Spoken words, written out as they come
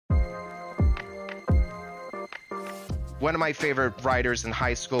one of my favorite writers in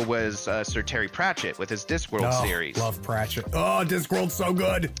high school was Sir Terry Pratchett with his Discworld series. Love Pratchett. Oh, Discworld's so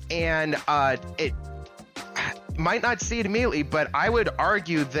good. And it might not see it immediately, but I would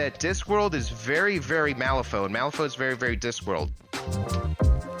argue that Discworld is very, very Malifaux, and Malifaux is very, very Discworld.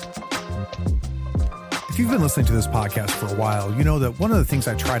 If you've been listening to this podcast for a while, you know that one of the things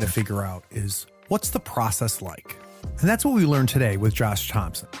I try to figure out is what's the process like? And that's what we learned today with Josh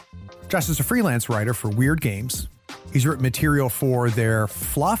Thompson. Josh is a freelance writer for Weird Games. He's written material for their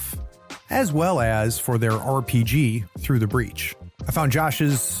fluff as well as for their RPG, Through the Breach. I found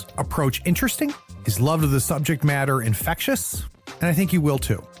Josh's approach interesting, his love of the subject matter infectious, and I think you will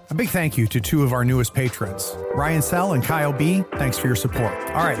too. A big thank you to two of our newest patrons, Ryan Sell and Kyle B. Thanks for your support.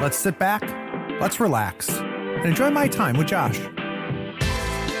 All right, let's sit back, let's relax, and enjoy my time with Josh.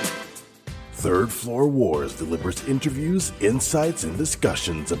 Third Floor Wars delivers interviews, insights, and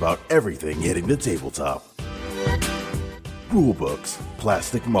discussions about everything hitting the tabletop. Rulebooks,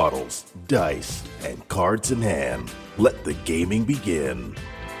 plastic models, dice, and cards in hand. Let the gaming begin.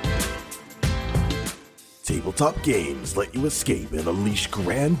 Tabletop games let you escape and unleash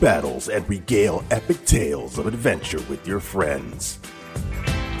grand battles and regale epic tales of adventure with your friends.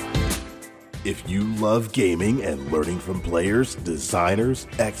 If you love gaming and learning from players, designers,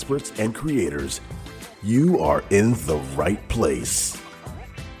 experts, and creators, you are in the right place.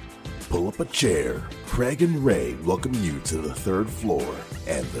 Pull up a chair. Craig and Ray welcome you to the Third Floor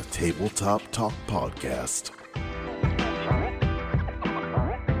and the Tabletop Talk Podcast.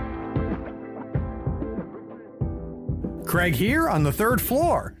 Craig here on the Third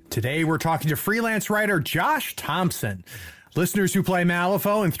Floor. Today we're talking to freelance writer Josh Thompson. Listeners who play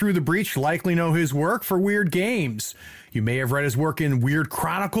Malifaux and Through the Breach likely know his work for Weird Games. You may have read his work in Weird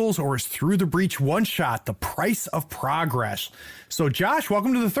Chronicles or his Through the Breach one-shot, The Price of Progress. So Josh,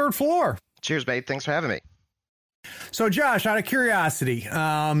 welcome to the Third Floor. Cheers, babe. Thanks for having me. So Josh, out of curiosity,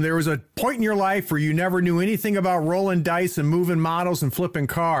 there was a point in your life where you never knew anything about rolling dice and moving models and flipping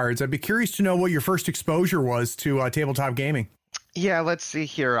cards. I'd be curious to know what your first exposure was to tabletop gaming. Yeah, let's see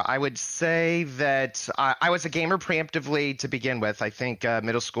here. I would say that I was a gamer preemptively to begin with. I think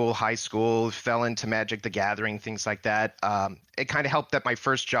middle school, high school, fell into Magic the Gathering, things like that. It kind of helped that my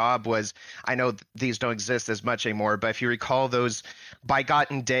first job was, I know these don't exist as much anymore, but if you recall those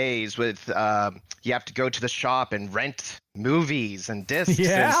bygone days with you have to go to the shop and rent movies and discs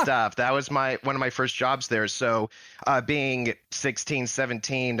and stuff. That was one of my first jobs there. So being 16,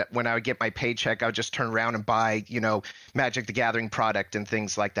 17, when I would get my paycheck, I would just turn around and buy, Magic the Gathering product and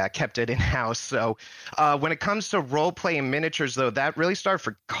things like that, kept it in-house. So when it comes to role play and miniatures, though, that really started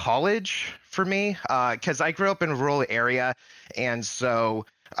for college for me, because I grew up in a rural area. And so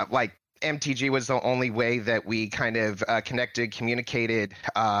MTG was the only way that we kind of connected, communicated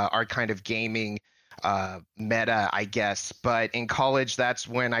our kind of gaming meta, I guess. But in college, that's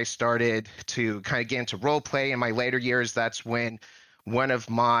when I started to kind of get into role play. In my later years, that's when one of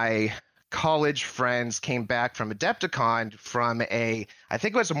my college friends came back from Adepticon from I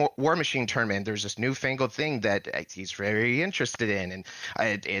think it was a War Machine tournament. There's this newfangled thing that he's very interested in, and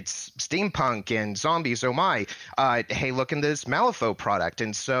it's steampunk and zombies. Oh my! Hey, look in this Malifaux product.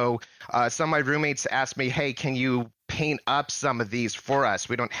 And so some of my roommates asked me, "Hey, can you paint up some of these for us?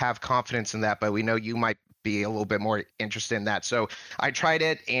 We don't have confidence in that, but we know you might be a little bit more interested in that." So I tried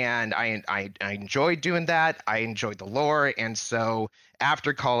it, and I enjoyed doing that. I enjoyed the lore, and so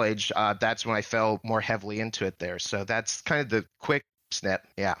after college, that's when I fell more heavily into it there. So that's kind of the quick snip.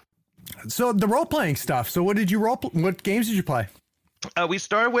 Yeah. So the role playing stuff. So what games did you play? We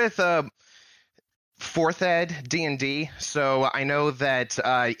started with 4th Ed D&D. So I know that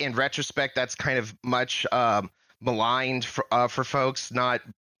in retrospect, that's kind of much maligned for folks, not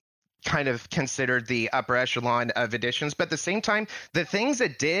kind of considered the upper echelon of editions, but at the same time, the things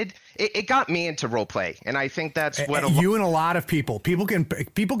it did, it got me into role play, and I think that's what you and a lot of people can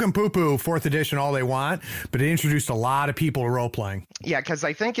poo-poo 4th edition all they want, but it introduced a lot of people to role playing. Yeah, because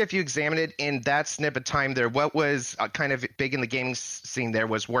I think if you examine it in that snip of time there, what was kind of big in the gaming scene there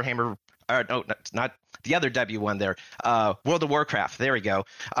was Warhammer. No, not the other W one there. World of Warcraft. There we go.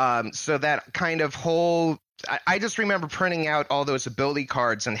 So that kind of whole. I just remember printing out all those ability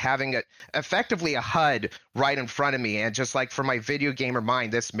cards and having effectively a HUD right in front of me. And just like for my video gamer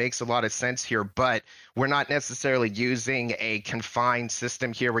mind, this makes a lot of sense here, but we're not necessarily using a confined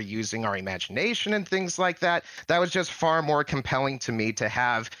system here. We're using our imagination and things like that. That was just far more compelling to me to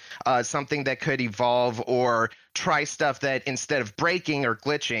have something that could evolve or try stuff that instead of breaking or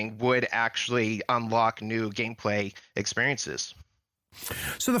glitching would actually unlock new gameplay experiences.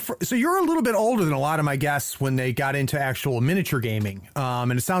 So you're a little bit older than a lot of my guests when they got into actual miniature gaming.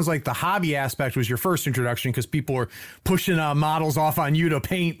 And it sounds like the hobby aspect was your first introduction because people were pushing models off on you to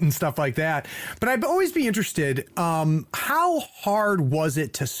paint and stuff like that. But I'd always be interested, how hard was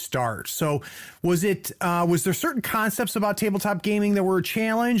it to start? So was there certain concepts about tabletop gaming that were a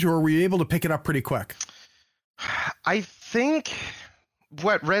challenge, or were you able to pick it up pretty quick? I think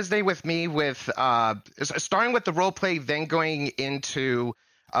what resonated with me with starting with the role play, then going into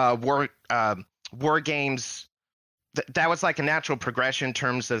war games, that was like a natural progression in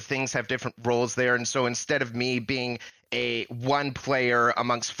terms of things have different roles there. And so instead of me being a one player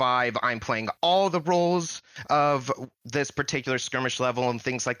amongst five, I'm playing all the roles of this particular skirmish level and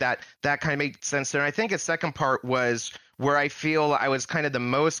things like that. That kind of made sense there. And I think a second part was where I feel I was kind of the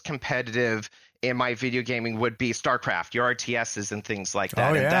most competitive in my video gaming would be StarCraft, your RTSs and things like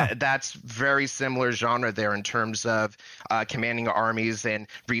that. Oh, yeah. And that's very similar genre there in terms of commanding armies and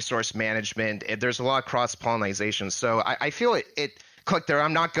resource management. There's a lot of cross-pollination. So I feel it clicked there.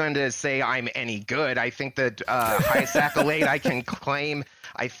 I'm not going to say I'm any good. I think that highest accolade I can claim,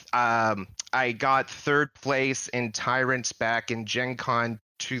 I got third place in Tyrants back in Gen Con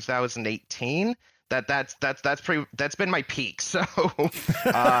 2018. That's been my peak. So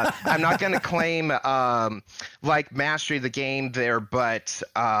I'm not going to claim like mastery of the game there, but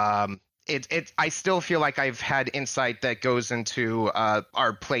I still feel like I've had insight that goes into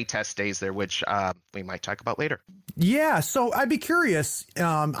our playtest days there, which we might talk about later. Yeah, so I'd be curious.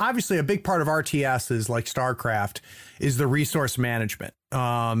 Obviously, a big part of RTS is like StarCraft is the resource management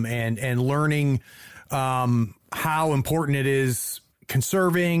and learning how important it is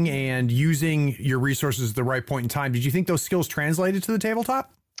conserving and using your resources at the right point in time. Did you think those skills translated to the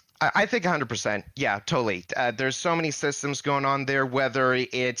tabletop? I think 100%. Yeah, totally. There's so many systems going on there, whether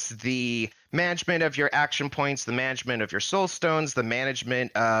it's the management of your action points, the management of your soul stones, the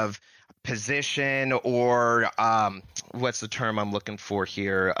management of position, or what's the term I'm looking for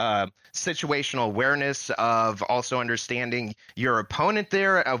here? Situational awareness of also understanding your opponent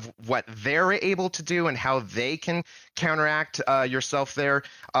there, of what they're able to do and how they can counteract yourself there.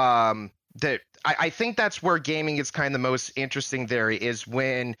 I think that's where gaming is kind of the most interesting there, is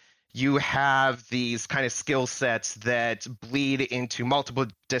when you have these kind of skill sets that bleed into multiple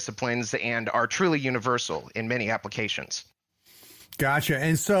disciplines and are truly universal in many applications. Gotcha.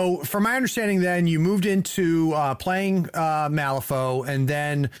 And so from my understanding, then you moved into playing Malifaux, and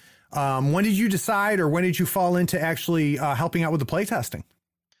then when did you decide, or when did you fall into actually helping out with the playtesting?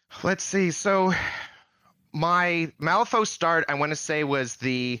 Let's see. So my Malifaux start, I want to say, was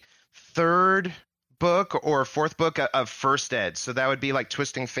the third book or fourth book of First Ed. So that would be like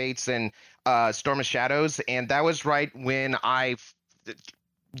Twisting Fates and Storm of Shadows. And that was right when I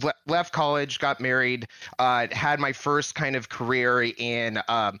left college, got married, had my first kind of career in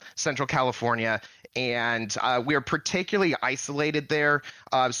Central California. And we were particularly isolated there.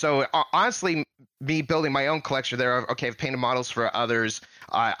 So honestly, me building my own collection there, okay, I've painted models for others.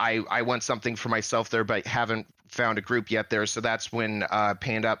 I want something for myself there, but haven't found a group yet there. So that's when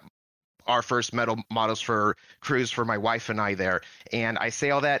painted up our first metal models for crews for my wife and I there. And I say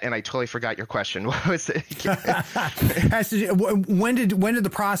all that, and I totally forgot your question. What was it? When did the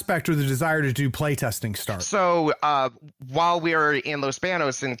prospect or the desire to do playtesting start? So while we were in Los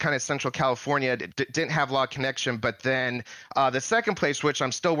Banos in kind of Central California, didn't have a lot of connection. But then the second place, which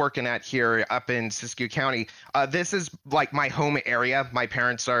I'm still working at here up in Siskiyou County, this is like my home area. My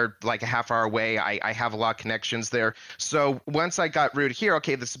parents are like a half hour away. I have a lot of connections there. So once I got rooted here,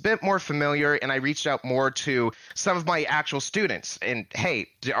 okay, this is a bit more familiar, and I reached out more to some of my actual students. And hey,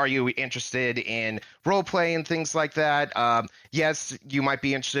 are you interested in role play and things like that? Yes, you might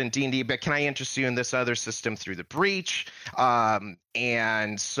be interested in D&D, but can I interest you in this other system through the Breach?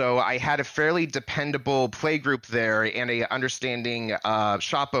 And so I had a fairly dependable play group there, and a understanding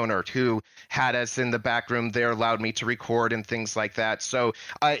shop owner who had us in the back room there, allowed me to record and things like that. So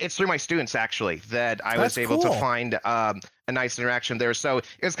it's through my students actually that I was able to find a nice interaction there. So it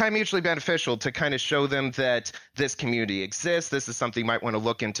was kind of mutually beneficial to kind of show them that this community exists. This is something you might want to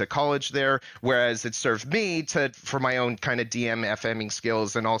look into college there, whereas it served me for my own kind of DM FMing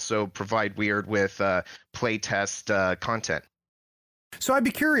skills, and also provide Weird with playtest content. So I'd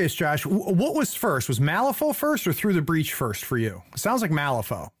be curious, Josh, what was first? Was Malifaux first or Through the Breach first for you? It sounds like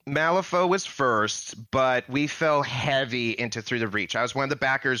Malifaux. Malifaux was first, but we fell heavy into Through the Breach. I was one of the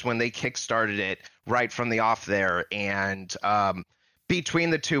backers when they kickstarted it right from the off there. And between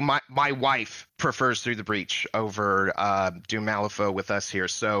the two, my wife prefers Through the Breach over doing Malifaux with us here.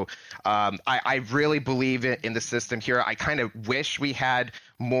 So I really believe in the system here. I kind of wish we had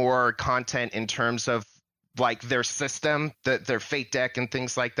more content in terms of like their system, their fate deck and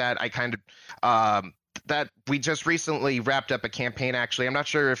things like that. I kind of that we just recently wrapped up a campaign. Actually, I'm not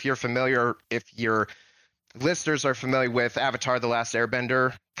sure if you're familiar, if your listeners are familiar with Avatar: The Last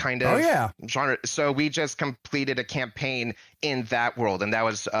Airbender kind of genre. So we just completed a campaign in that world, and that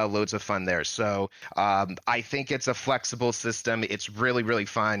was loads of fun there. So I think it's a flexible system. It's really, really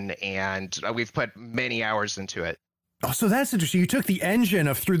fun, and we've put many hours into it. Oh, so that's interesting. You took the engine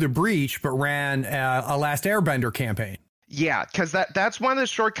of Through the Breach, but ran a Last Airbender campaign. Yeah, because that's one of the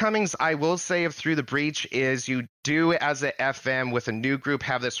shortcomings I will say of Through the Breach is you do, as a FM with a new group,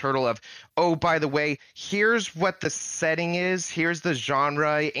 have this hurdle of, oh, by the way, here's what the setting is, here's the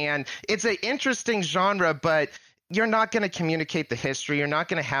genre, and it's an interesting genre, but you're not going to communicate the history. You're not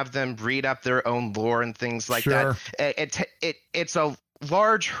going to have them read up their own lore and things like that. It's a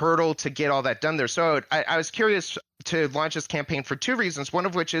large hurdle to get all that done there. So I was curious to launch this campaign for two reasons. One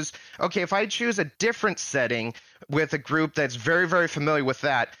of which is, okay, if I choose a different setting with a group that's very, very familiar with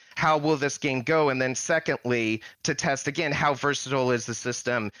that, how will this game go? And then secondly, to test again, how versatile is the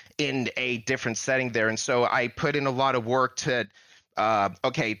system in a different setting there? And so I put in a lot of work to,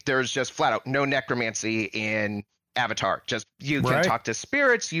 okay, there's just flat out no necromancy in Avatar. Just you can talk to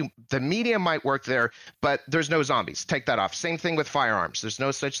spirits, the medium might work there, but there's no zombies. Take that off. Same thing with firearms. There's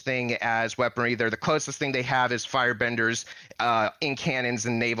no such thing as weaponry there. The closest thing they have is firebenders in cannons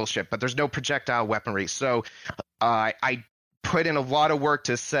and naval ship, but there's no projectile weaponry. So I put in a lot of work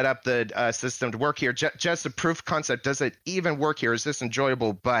to set up the system to work here. Just a proof of concept. Does it even work here? Is this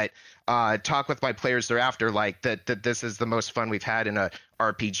enjoyable? But talk with my players thereafter, like that this is the most fun we've had in a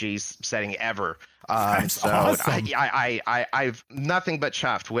RPG setting ever. That's awesome. I've nothing but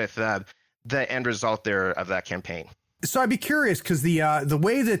chuffed with the end result there of that campaign. So I'd be curious because the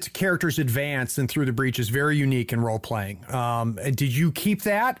way that characters advance and Through the Breach is very unique in role playing. Did you keep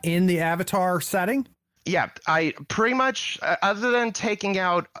that in the Avatar setting? Yeah, I pretty much, other than taking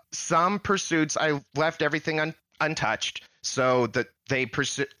out some pursuits, I left everything untouched. So that they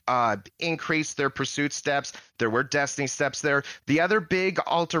increased their pursuit steps. There were destiny steps there. The other big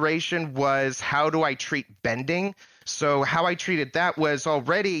alteration was how do I treat bending? So how I treated that was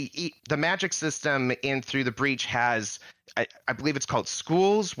already the magic system in Through the Breach has, I believe it's called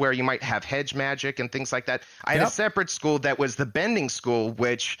schools, where you might have hedge magic and things like that. I had a separate school that was the bending school,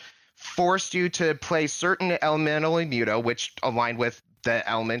 which forced you to play certain elemental immuto, which aligned with the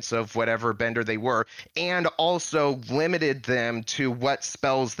elements of whatever bender they were, and also limited them to what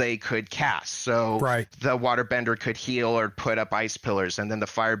spells they could cast. So the waterbender could heal or put up ice pillars, and then the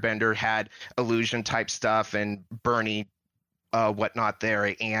firebender had illusion type stuff and burning whatnot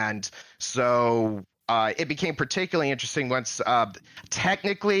there. And so it became particularly interesting once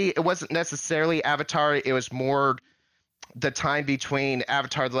technically it wasn't necessarily Avatar, it was more the time between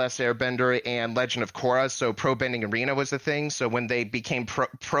Avatar: The Last Airbender and Legend of Korra. So pro bending arena was a thing. So when they became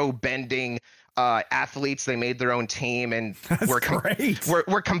pro bending athletes, they made their own team, and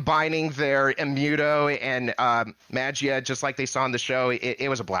we're combining their immuto and magia just like they saw on the show. It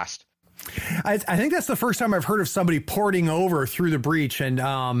was a blast. I think that's the first time I've heard of somebody porting over Through the Breach. And,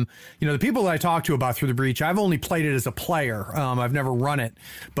 the people that I talk to about Through the Breach, I've only played it as a player. I've never run it,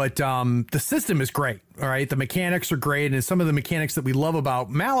 but the system is great. All right. The mechanics are great. And some of the mechanics that we love about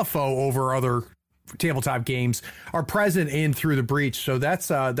Malifaux over other tabletop games are present in Through the Breach. So that's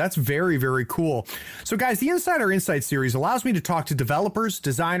very, very cool. So guys, the Insider Insight series allows me to talk to developers,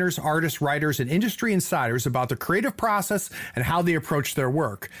 designers, artists, writers, and industry insiders about the creative process and how they approach their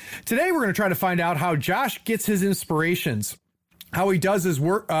work. Today, we're going to try to find out how Josh gets his inspirations, how he does his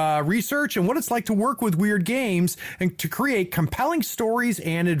work, research, and what it's like to work with weird games and to create compelling stories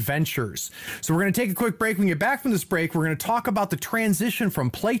and adventures. So we're going to take a quick break. When we get back from this break, we're going to talk about the transition from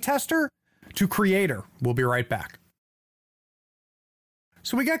playtester to creator. We'll be right back.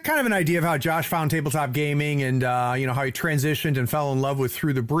 So we got kind of an idea of how Josh found tabletop gaming and, how he transitioned and fell in love with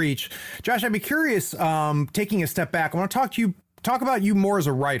Through the Breach. Josh, I'd be curious, taking a step back, I want to talk about you more as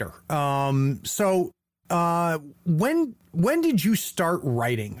a writer. When did you start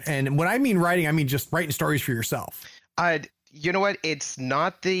writing? And when I mean writing, I mean just writing stories for yourself. You know what? It's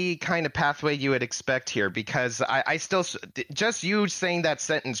not the kind of pathway you would expect here, because I still, just you saying that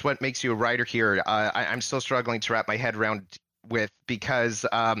sentence, what makes you a writer here, I'm still struggling to wrap my head around with, because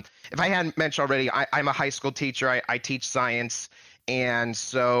if I hadn't mentioned already, I'm a high school teacher. I teach science. And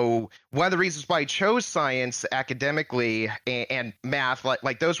so one of the reasons why I chose science academically and math,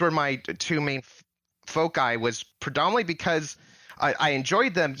 like those were my two main foci, was predominantly because I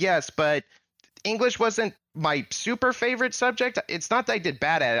enjoyed them, yes, but English wasn't my super favorite subject. It's not that I did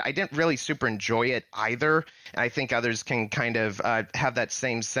bad at it. I didn't really super enjoy it either. And I think others can kind of have that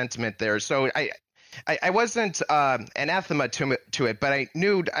same sentiment there. So I wasn't anathema to it, but I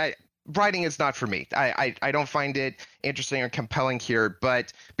knew writing is not for me. I don't find it interesting or compelling here.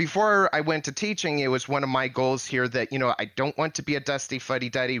 But before I went to teaching, it was one of my goals here that, I don't want to be a dusty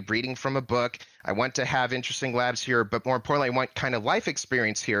fuddy-duddy reading from a book. I want to have interesting labs here, but more importantly, I want kind of life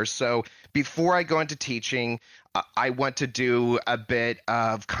experience here. So before I go into teaching, I want to do a bit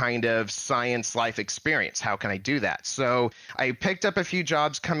of kind of science life experience. How can I do that? So I picked up a few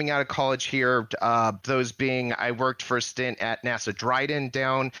jobs coming out of college here. Those being, I worked for a stint at NASA Dryden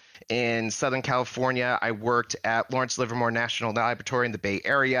down in Southern California. I worked at Lawrence Livermore National Laboratory in the Bay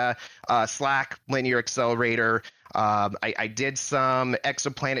Area, SLAC Linear Accelerator. I did some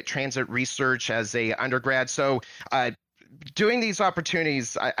exoplanet transit research as a undergrad. So doing these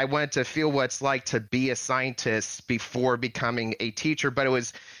opportunities, I wanted to feel what it's like to be a scientist before becoming a teacher. But it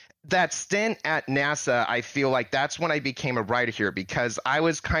was that stint at NASA, I feel like that's when I became a writer here, because I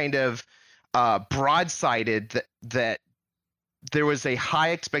was kind of broadsided that there was a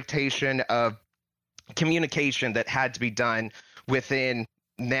high expectation of communication that had to be done within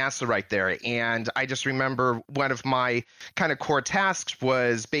NASA right there. And I just remember one of my kind of core tasks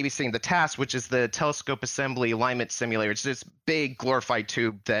was babysitting the TASS, which is the Telescope Assembly Alignment Simulator. It's this big glorified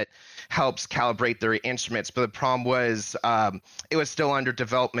tube that helps calibrate their instruments. But the problem was it was still under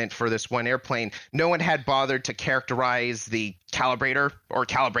development for this one airplane. No one had bothered to characterize the calibrator or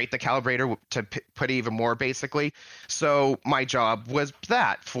calibrate the calibrator, to put even more basically. So my job was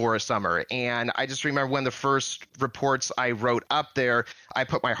that for a summer. And I just remember when the first reports I wrote up there, I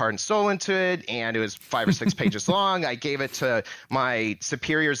put my heart and soul into it, and it was 5 or 6 pages long. I gave it to my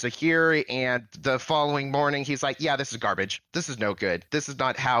superior Zahir, and the following morning he's like, yeah, this is garbage. This is no good. This is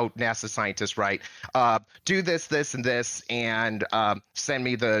not how NASA scientists write. Do this, this, and this, and send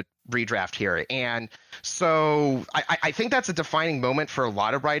me the redraft here. And so I think that's a defining moment for a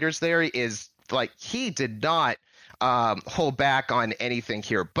lot of writers there, is like he did not hold back on anything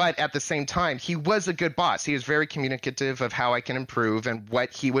here. But at the same time, he was a good boss. He was very communicative of how I can improve and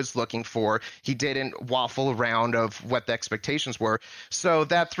what he was looking for. He didn't waffle around of what the expectations were. So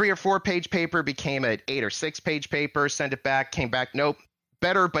that 3 or 4 page paper became an 8 or 6 page paper, sent it back, came back, nope,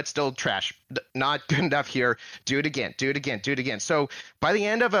 better, but still trash. Not good enough here. Do it again, do it again, do it again. So by the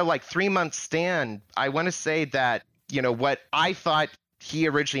end of a 3-month stand, I want to say that, what I thought he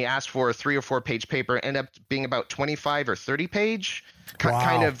originally asked for, a 3 or 4 page paper, ended up being about 25 or 30 page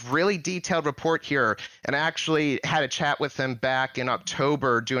kind of really detailed report here. And I actually had a chat with him back in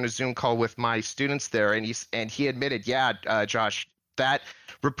October doing a Zoom call with my students there. And he admitted, yeah, Josh, that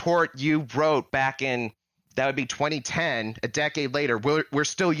report you wrote back in, that would be 2010, a decade later, we're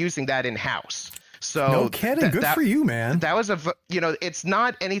still using that in-house. So no kidding. Good for you, man. That was it's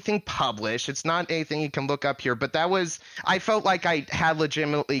not anything published. It's not anything you can look up here, but I felt like I had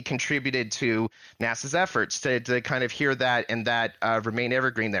legitimately contributed to NASA's efforts to kind of hear that and that remain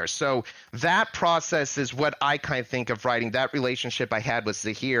evergreen there. So that process is what I kind of think of writing. That relationship I had with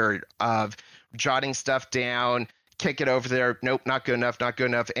Zahir of jotting stuff down, kick it over there, nope, not good enough, not good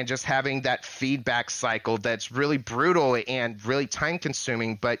enough, and just having that feedback cycle that's really brutal and really time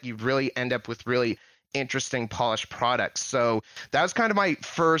consuming, but you really end up with really interesting polished products. So that was kind of my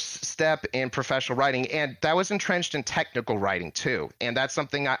first step in professional writing, and that was entrenched in technical writing too. And that's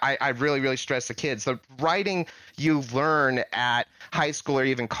something I really, really stress to kids. The writing you learn at high school or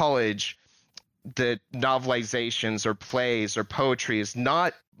even college, the novelizations or plays or poetry, is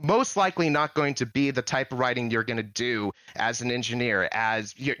most likely not going to be the type of writing you're going to do as an engineer.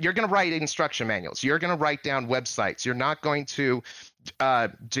 As you're going to write instruction manuals, you're going to write down websites. You're not going to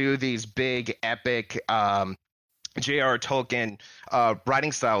do these big epic J.R. Tolkien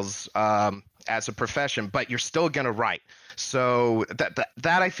writing styles as a profession, but you're still going to write. So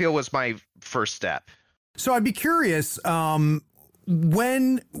that I feel was my first step. So I'd be curious,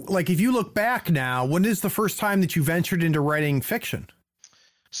 when, if you look back now, when is the first time that you ventured into writing fiction?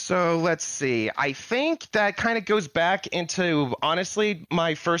 So let's see. I think that kind of goes back into, honestly,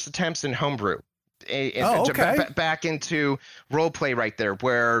 my first attempts in homebrew. Okay. Back into role play right there,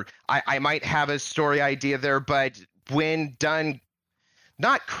 where I might have a story idea there, but when done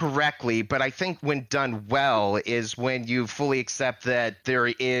not correctly, but I think when done well is when you fully accept that there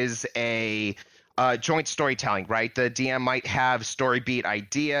is a joint storytelling, right? The DM might have story beat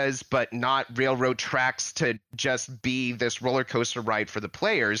ideas, but not railroad tracks to just be this roller coaster ride for the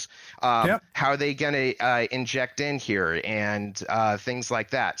players. Yep. How are they going to inject in here and things like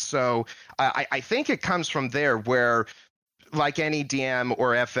that? So I think it comes from there, where like any DM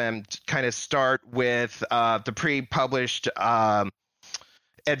or FM, kind of start with the pre-published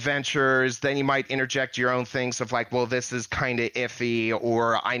adventures, then you might interject your own things of well, this is kind of iffy,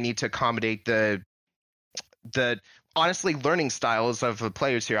 or I need to accommodate the the honestly learning styles of the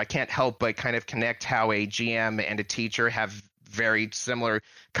players here. I can't help but kind of connect how a GM and a teacher have very similar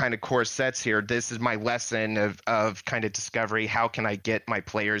kind of core sets here. This is my lesson of kind of discovery. How can I get my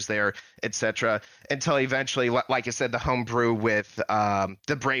players there, etc. Until eventually, like I said, the homebrew with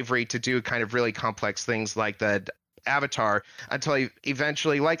the bravery to do kind of really complex things like the Avatar, until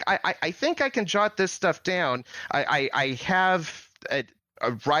eventually, like, I think I can jot this stuff down. I have a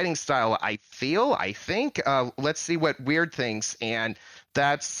writing style, I think. Let's see what Weird thinks. And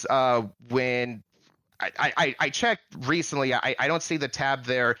that's when I checked recently. I don't see the tab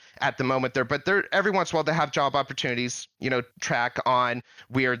there at the moment there, but there every once in a while they have job opportunities, track on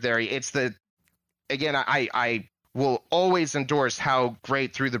Weird there. It's again, I will always endorse how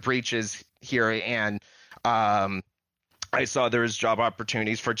great Through the Breach is here. And I saw there was job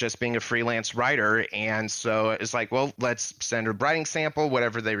opportunities for just being a freelance writer. And so it's like, well, let's send a writing sample,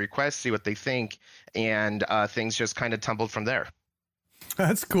 whatever they request, see what they think. And things just kind of tumbled from there.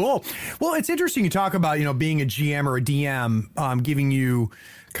 That's cool. Well, it's interesting you talk about, being a GM or a DM, giving you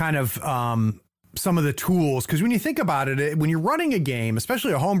kind of some of the tools. Because when you think about it, when you're running a game,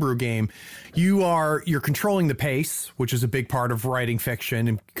 especially a homebrew game, you're controlling the pace, which is a big part of writing fiction,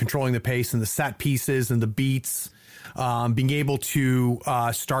 and controlling the pace and the set pieces and the beats. Being able to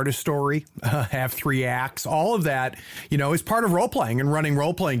start a story, have 3 acts, all of that, is part of role playing and running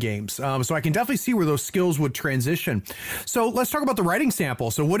role playing games. So I can definitely see where those skills would transition. So let's talk about the writing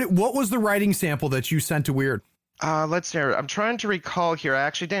sample. So what was the writing sample that you sent to Weird? Let's see. I'm trying to recall here. I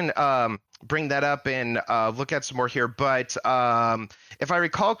actually didn't bring that up and look at some more here. But if I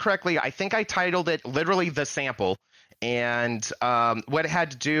recall correctly, I think I titled it literally The Sample. And what it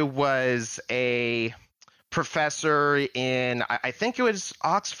had to do was a professor in, I think it was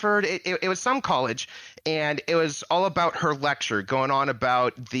Oxford, it was some college, and it was all about her lecture going on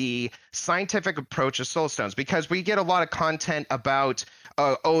about the scientific approach of soul stones, because we get a lot of content about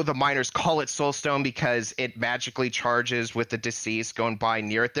the miners call it soulstone because it magically charges with the deceased going by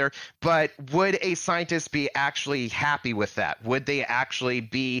near it there. But would a scientist be actually happy with that? Would they actually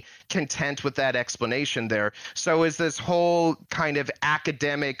be content with that explanation there? So is this whole kind of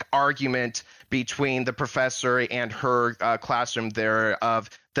academic argument between the professor and her classroom there of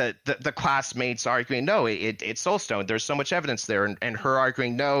the classmates arguing, no, it's soulstone. There's so much evidence there. And her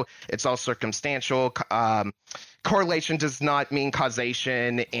arguing, no, it's all circumstantial. Correlation does not mean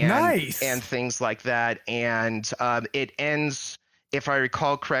causation, and things like that. And it ends, if I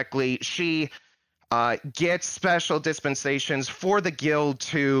recall correctly, she gets special dispensations for the guild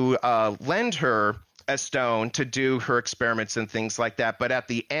to lend her a stone to do her experiments and things like that. But at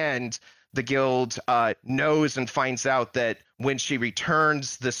the end, the guild knows and finds out that when she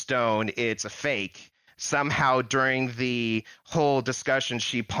returns the stone, it's a fake. Somehow during the whole discussion,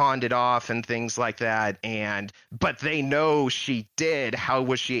 she pawned it off and things like that. But they know she did. How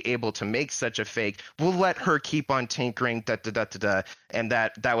was she able to make such a fake? We'll let her keep on tinkering, and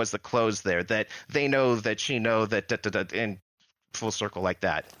that was the close there. That they know that she know that and full circle like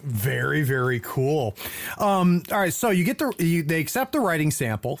that. Very, very cool. All right, so you get they accept the writing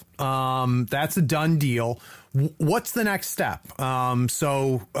sample. That's a done deal. What's the next step? Once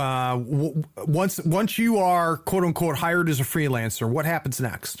you are quote unquote hired as a freelancer, what happens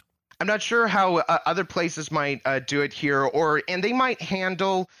next? I'm not sure how other places might do it here, and they might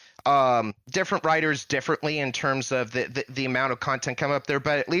handle different writers differently in terms of the amount of content come up there.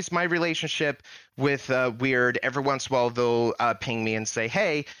 But at least my relationship with Weird, every once in a while they'll ping me and say,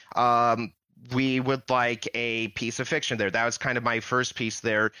 hey, we would like a piece of fiction there. That was kind of my first piece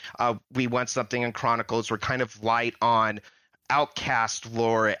there. We want something in Chronicles. We're kind of light on Outcast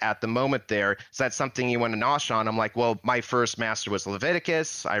lore at the moment there. Is that something you want to nosh on? I'm like, well, my first master was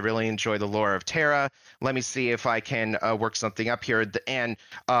Leviticus. I really enjoy the lore of Terra. Let me see if I can work something up here. And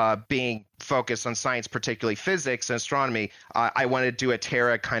being focused on science, particularly physics and astronomy, I wanted to do a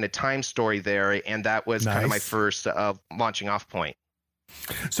Terra kind of time story there. And that was kind of my first launching off point.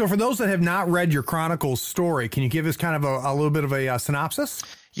 So for those that have not read your Chronicles story, can you give us kind of a little bit of a synopsis?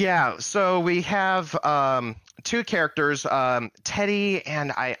 Yeah, so we have 2 characters, Teddy,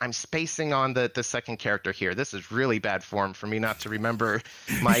 and I'm spacing on the second character here. This is really bad form for me not to remember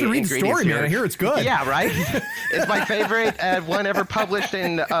my you should read ingredients the story, here. Man. I hear it's good. Yeah, right? It's my favorite one ever published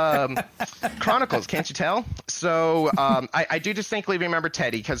in Chronicles, can't you tell? So I do distinctly remember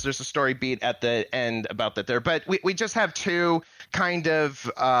Teddy because there's a story beat at the end about that there. But we just have 2 kind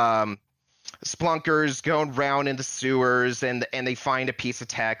of splunkers going around in the sewers, and they find a piece of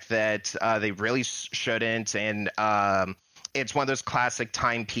tech that they really shouldn't, and it's one of those classic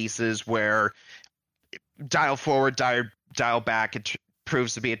timepieces where dial forward, dial back, it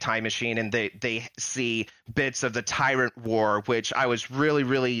proves to be a time machine, and they see bits of the Tyrant War, which I was really,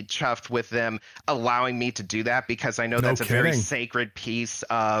 really chuffed with them allowing me to do that, because I know that's a very sacred piece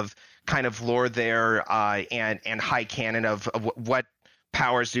of kind of lore there, and high canon of what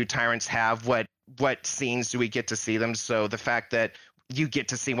powers do tyrants have, what scenes do we get to see them. So the fact that you get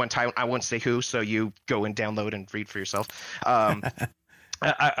to see one tyrant, I won't say who, so you go and download and read for yourself.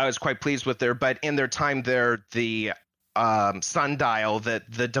 I was quite pleased with there, but in their time there, the sundial,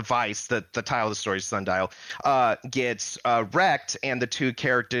 the device, the tile of the story sundial, gets wrecked, and the two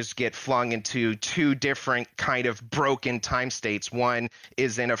characters get flung into two different kind of broken time states. One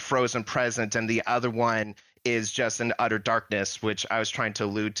is in a frozen present, and the other one is just in utter darkness, which I was trying to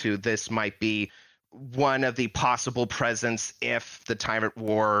allude to. This might be one of the possible presents if the Tyrant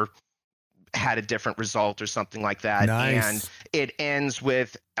War had a different result or something like that. Nice. And it ends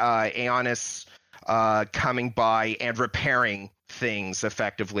with Aeonis coming by and repairing things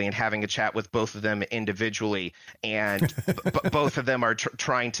effectively and having a chat with both of them individually. And both of them are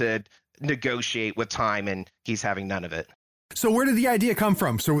trying to negotiate with time, and he's having none of it. So where did the idea come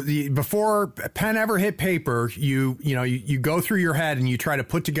from? So before pen ever hit paper, you go through your head and you try to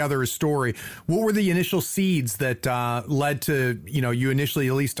put together a story. What were the initial seeds that led to, you initially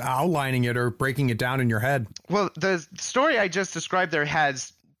at least outlining it or breaking it down in your head? Well, the story I just described there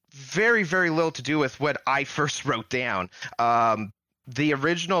has very, very little to do with what I first wrote down. The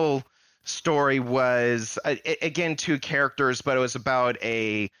original story was, again, two characters, but it was about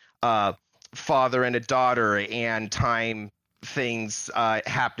a father and a daughter and time things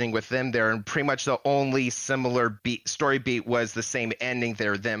happening with them there, and pretty much the only similar story beat was the same ending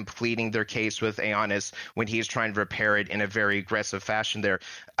there, them pleading their case with Aeonis when he's trying to repair it in a very aggressive fashion there.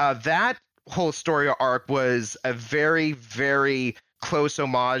 That whole story arc was a very, very close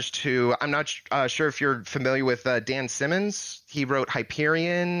homage to, I'm not sure if you're familiar with Dan Simmons. He wrote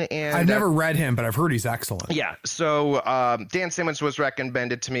Hyperion, and I've never read him, but I've heard he's excellent. Yeah. So Dan Simmons was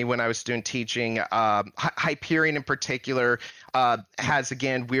recommended to me when I was student teaching. Hyperion in particular has,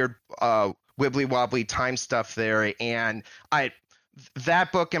 again, weird wibbly wobbly time stuff there. And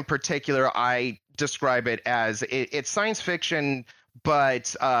that book in particular, I describe it as it's science fiction,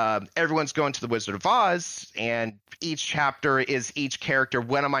 but everyone's going to the Wizard of Oz, and each chapter is each character.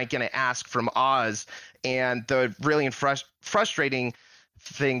 What am I going to ask from Oz? And the really frustrating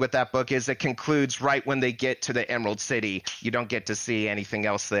thing with that book is it concludes right when they get to the Emerald City. You don't get to see anything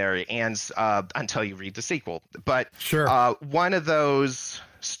else there, and until you read the sequel. But sure, one of those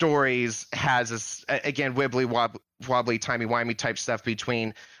stories has again wibbly wobbly timey wimey type stuff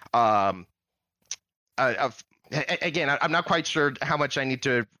between again, I'm not quite sure how much I need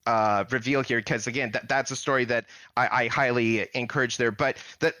to reveal here, because, again, that's a story that I highly encourage there. But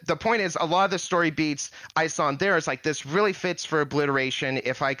the point is, a lot of the story beats I saw in there is like, this really fits for obliteration.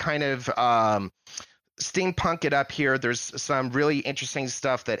 If I kind of steampunk it up here, there's some really interesting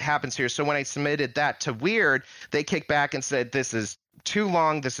stuff that happens here. So when I submitted that to Weird, they kicked back and said, this is too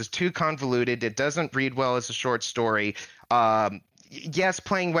long, this is too convoluted, it doesn't read well as a short story. Yes,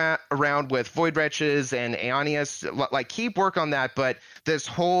 playing around with Void Wretches and Aeonius, like, keep work on that, but this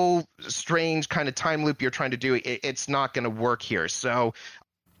whole strange kind of time loop you're trying to do, it's not going to work here. So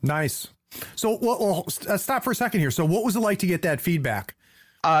nice. So well, stop for a second here. So what was it like to get that feedback?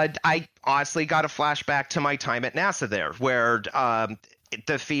 I honestly got a flashback to my time at NASA there, where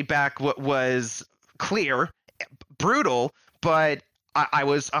the feedback was clear, brutal, but I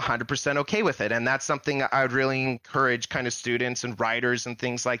was 100% okay with it. And that's something I would really encourage kind of students and writers and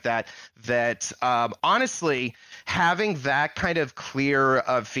things like that, honestly, having that kind of clear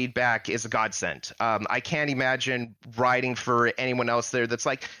of feedback is a godsend. I can't imagine writing for anyone else there that's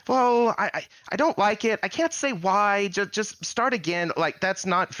like, well, I don't like it, I can't say why, just start again. Like, that's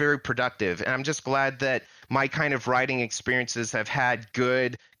not very productive. And I'm just glad that my kind of writing experiences have had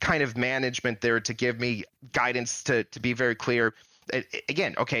good kind of management there to give me guidance to be very clear.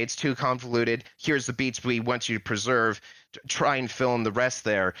 Again, okay, it's too convoluted. Here's the beats we want you to preserve. Try and fill in the rest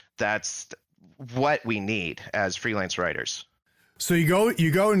there. That's what we need as freelance writers. So you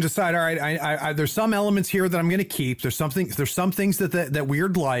go and decide, all right, I there's some elements here that I'm going to keep. There's some things that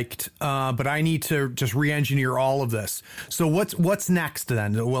Weird liked, but I need to just re-engineer all of this. So what's next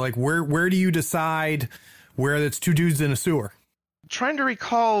then? Well, like, where do you decide where it's two dudes in a sewer? Trying to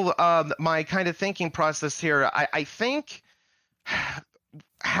recall my kind of thinking process here. I think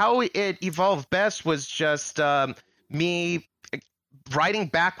how it evolved best was just me writing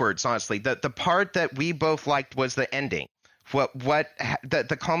backwards. Honestly, the part that we both liked was the ending,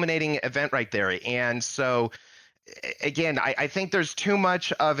 the culminating event right there. And so again, I think there's too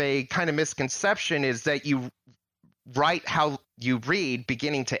much of a kind of misconception is that you write how you read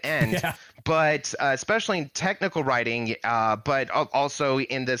beginning to end. Yeah. But especially in technical writing, but also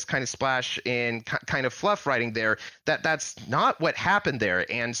in this kind of splash in kind of fluff writing there, that's not what happened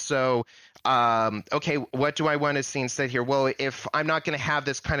there. And so, okay, what do I want to see instead here? Well, if I'm not going to have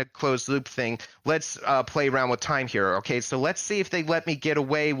this kind of closed loop thing, let's play around with time here. Okay, so let's see if they let me get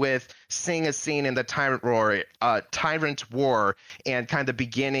away with seeing a scene in the Tyrant War and kind of the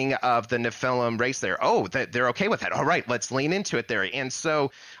beginning of the Nephilim race there. Oh, they're okay with that. All right, let's lean into it there. And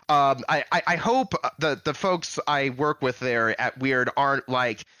so I hope the folks I work with there at Weird aren't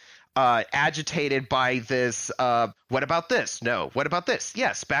like agitated by this. What about this? No. What about this?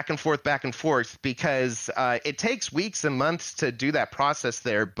 Yes. Back and forth, because it takes weeks and months to do that process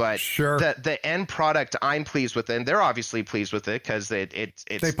there. But sure, the end product, I'm pleased with it. And they're obviously pleased with it because it's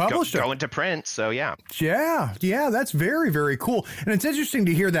going to print. So yeah. Yeah. That's very, very cool. And it's interesting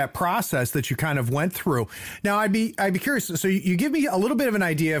to hear that process that you kind of went through. Now, I'd be curious. So you give me a little bit of an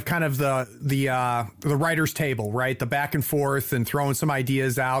idea of kind of the writer's table, right? The back and forth and throwing some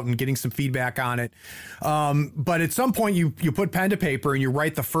ideas out and getting some feedback on it. But at some point you put pen to paper and you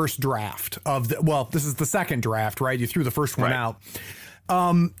write the first draft of this is the second draft, right? You threw the first one out.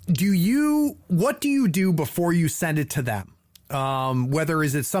 What do you do before you send it to them? Whether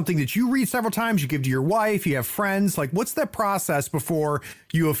is it something that you read several times, you give to your wife, you have friends, like what's that process before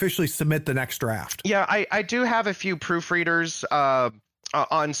you officially submit the next draft? Yeah, I do have a few proofreaders,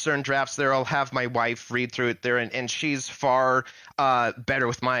 on certain drafts there. I'll have my wife read through it there, and she's far better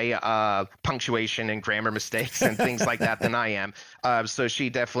with my punctuation and grammar mistakes and things like that than I am. So she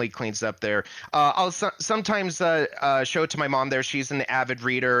definitely cleans up there. I'll sometimes show it to my mom there. She's an avid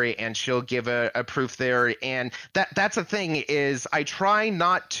reader, and she'll give a proof there. And that's the thing is I try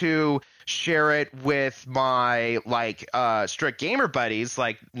not to share it with my strict gamer buddies,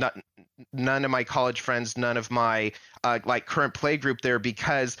 none of my college friends, none of my current play group there,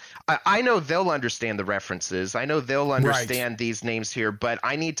 because I know they'll understand the references. I know they'll understand these names here, but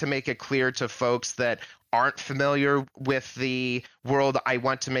I need to make it clear to folks that aren't familiar with the world. I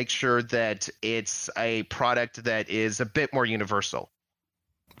want to make sure that it's a product that is a bit more universal.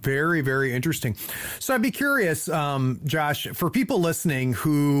 Very, very interesting. So I'd be curious, Josh, for people listening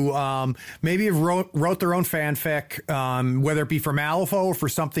who maybe have wrote their own fanfic, whether it be for Malifaux or for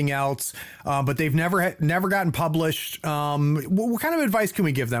something else, but they've never gotten published. What kind of advice can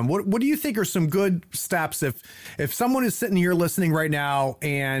we give them? What do you think are some good steps if someone is sitting here listening right now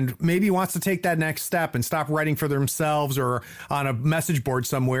and maybe wants to take that next step and stop writing for themselves or on a message board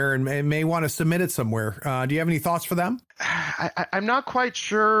somewhere and may want to submit it somewhere? Do you have any thoughts for them? I'm not quite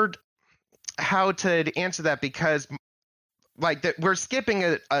sure how to answer that, because we're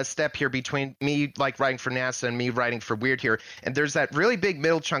skipping a step here between me writing for NASA and me writing for Weird here, and there's that really big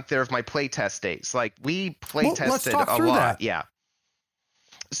middle chunk there of my playtest days. We playtested a lot. That. Yeah.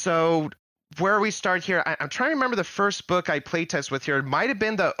 So where we start here, I'm trying to remember the first book I playtest with here. It might have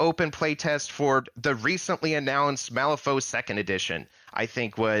been the open playtest for the recently announced Malifaux 2nd edition. I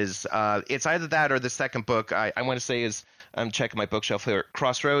think was it's either that or the second book I want to say is, I'm checking my bookshelf here,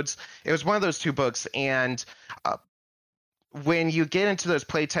 Crossroads. It was one of those two books, and when you get into those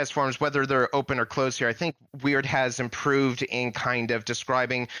playtest forums, whether they're open or closed here, I think Weird has improved in kind of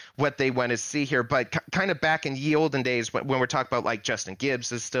describing what they want to see here. But kind of back in ye olden days, when we're talking about Justin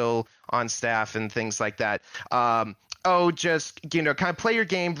Gibbs is still on staff and things like that, just, kind of play your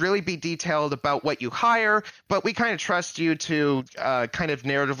game, really be detailed about what you hire, but we kind of trust you to kind of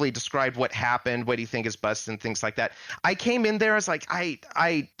narratively describe what happened, what do you think is busted, and things like that. I came in there as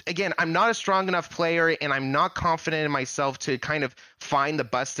again, I'm not a strong enough player, and I'm not confident in myself to kind of find the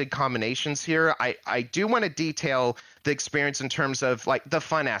busted combinations here. I do want to detail the experience in terms of the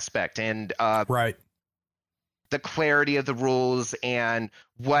fun aspect and the clarity of the rules and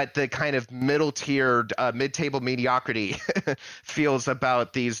what the kind of mid-table mediocrity feels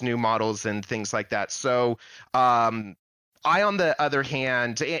about these new models and things like that. So I, on the other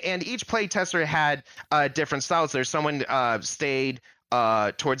hand, and each playtester had different styles there. Someone stayed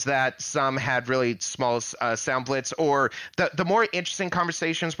towards that. Some had really small sound blitz, or the more interesting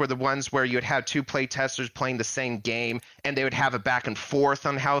conversations were the ones where you'd have two play testers playing the same game and they would have a back and forth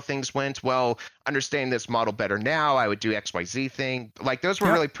on how things went. Well, understanding this model better now, I would do XYZ thing. Those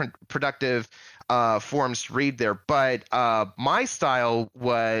were really productive forums to read there. But my style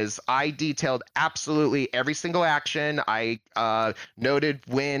was I detailed absolutely every single action. I noted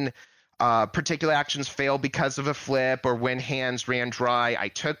when particular actions failed because of a flip or when hands ran dry. I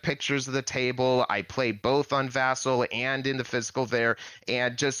took pictures of the table. I played both on Vassal and in the physical there,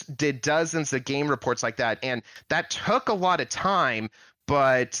 and just did dozens of game reports like that. And that took a lot of time,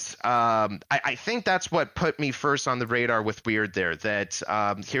 But I think that's what put me first on the radar with Weird there, that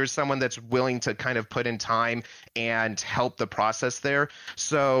here's someone that's willing to kind of put in time and help the process there.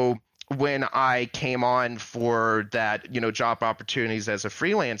 So when I came on for that, job opportunities as a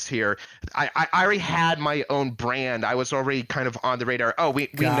freelance here, I already had my own brand. I was already kind of on the radar. Oh, we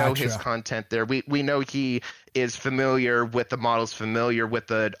know his content there. We know he is familiar with the models, familiar with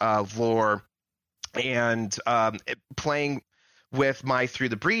the lore, and playing with my Through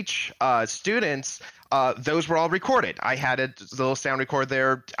the Breach students, those were all recorded. I had a little sound record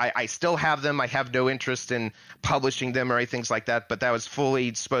there. I still have them. I have no interest in publishing them or anything like that, but that was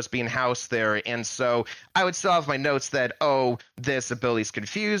fully supposed to be in-house there. And so I would still have my notes that, oh, this ability is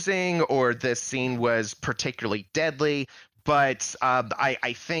confusing, or this scene was particularly deadly. But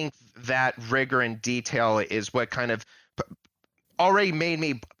I think that rigor and detail is what kind of already made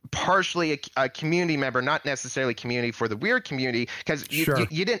me partially a community member, not necessarily community for the Weird community, because you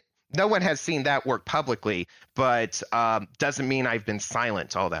didn't. No one has seen that work publicly, but doesn't mean I've been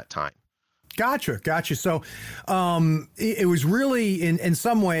silent all that time. Gotcha. So it was really, in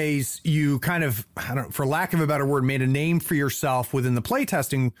some ways, you kind of, for lack of a better word, made a name for yourself within the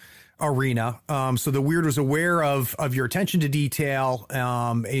playtesting arena. So the Weird was aware of your attention to detail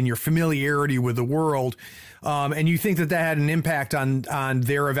and your familiarity with the world. And you think that had an impact on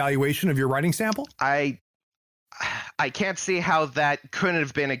their evaluation of your writing sample? I can't see how that couldn't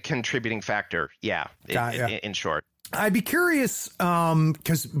have been a contributing factor. Yeah, in short. I'd be curious,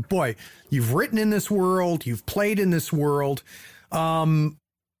 because, boy, you've written in this world, you've played in this world.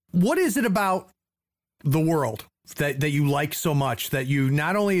 What is it about the world that you like so much, that you,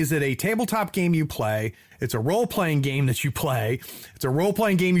 not only is it a tabletop game you play, it's a role-playing game that you play, it's a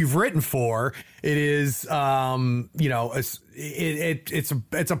role-playing game you've written for, it is, it's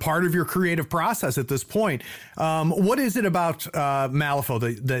a part of your creative process at this point. What is it about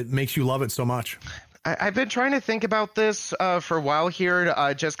Malifaux that makes you love it so much? I've been trying to think about this for a while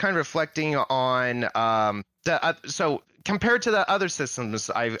here, just kind of reflecting on so compared to the other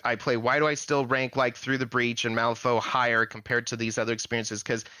systems I play, why do I still rank like Through the Breach and Malifaux higher compared to these other experiences?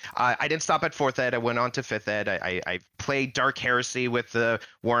 Because I didn't stop at 4th Ed. I went on to 5th Ed. I played Dark Heresy with the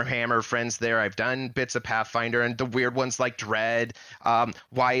Warhammer friends there. I've done bits of Pathfinder and the weird ones like Dread.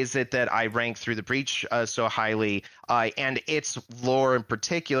 Why is it that I rank Through the Breach so highly? And its lore in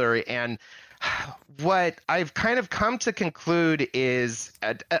particular. And what I've kind of come to conclude is,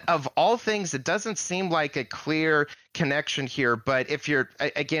 of all things, it doesn't seem like a clear connection here. But if you're,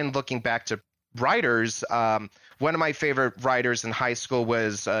 again, looking back to writers, one of my favorite writers in high school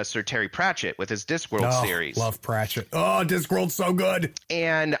was Sir Terry Pratchett with his Discworld series. Love Pratchett. Oh, Discworld's so good.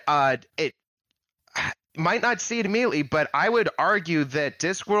 And it might not see it immediately, but I would argue that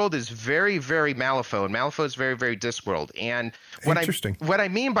Discworld is very, very Malifaux, and Malifaux is very, very Discworld. And what I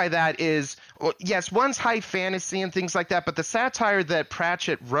mean by that is, well, yes, one's high fantasy and things like that, but the satire that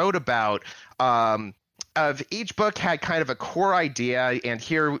Pratchett wrote about of each book had kind of a core idea, and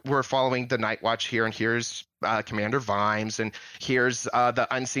here we're following the Night Watch here, and here's Commander Vimes, and here's the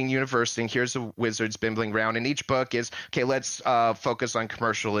Unseen Universe, and here's the wizards bimbling around. And each book is, okay, let's focus on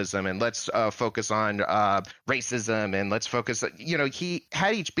commercialism, and let's focus on racism, and let's focus, he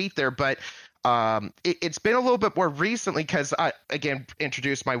had each beat there, but it's been a little bit more recently because I, again,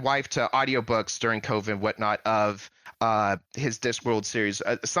 introduced my wife to audiobooks during COVID and whatnot of his Discworld series.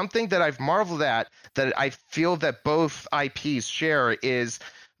 Something that I've marveled at, that I feel that both IPs share, is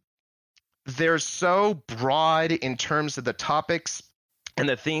they're so broad in terms of the topics and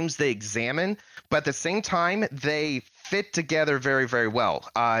the themes they examine, but at the same time, they fit together very, very well.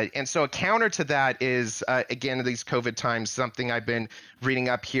 And so a counter to that is, again, in these COVID times, something I've been reading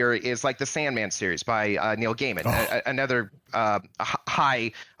up here is like the Sandman series by Neil Gaiman, another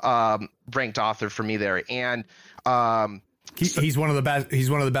high ranked author for me there. And he's one of the best. He's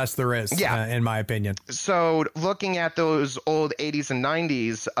one of the best there is, in my opinion. So looking at those old 80s and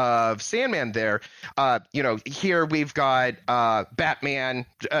 90s of Sandman there, here we've got Batman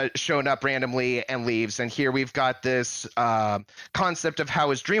showing up randomly and leaves. And here we've got this concept of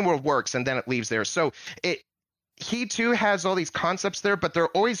how his dream world works, and then it leaves there. So he too has all these concepts there, but they're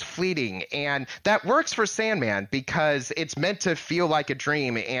always fleeting, and that works for Sandman because it's meant to feel like a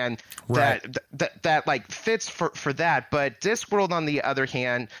dream, and that like fits for that. But Discworld, on the other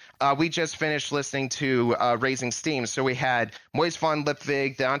hand, we just finished listening to Raising Steam, so we had Moise von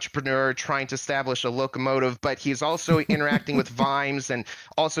Lipwig, the entrepreneur, trying to establish a locomotive, but he's also interacting with Vimes and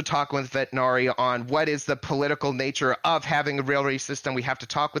also talking with Vetinari on what is the political nature of having a railway system. We have to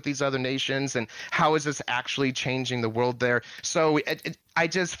talk with these other nations, and how is this actually changing the world there? So I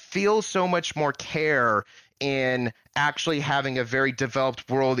just feel so much more care in actually having a very developed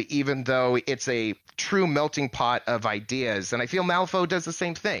world, even though it's a true melting pot of ideas. And I feel Malifaux does the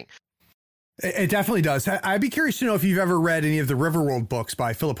same thing. It definitely does. I'd be curious to know if you've ever read any of the Riverworld books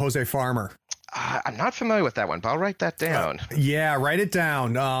by Philip Jose Farmer. I'm not familiar with that one, but I'll write that down. Yeah, write it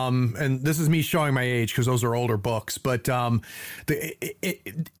down. And this is me showing my age because those are older books. But I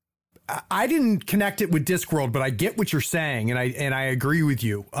didn't connect it with Discworld, but I get what you're saying, and I agree with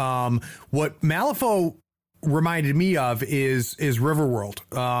you. What Malifaux reminded me of is Riverworld,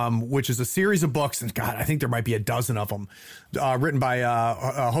 which is a series of books, and God, I think there might be a dozen of them, written by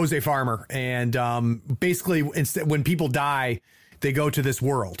Jose Farmer. And basically, when people die, they go to this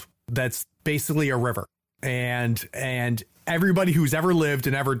world that's basically a river, and everybody who's ever lived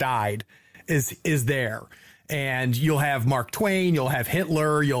and ever died is there. And you'll have Mark Twain, you'll have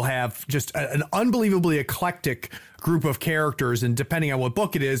Hitler, you'll have just an unbelievably eclectic group of characters. And depending on what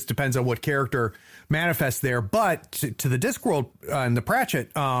book it is, depends on what character manifests there. But to the Discworld and the Pratchett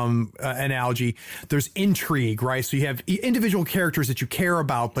analogy, there's intrigue, right? So you have individual characters that you care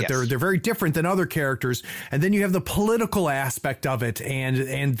about, but they're very different than other characters. And then you have the political aspect of it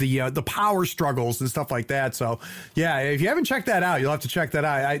and the power struggles and stuff like that. So yeah, if you haven't checked that out, you'll have to check that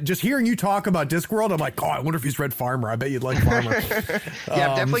out. Just hearing you talk about Discworld, I'm like, oh, I wonder if he's read Farmer. I bet you'd like Farmer. Yeah,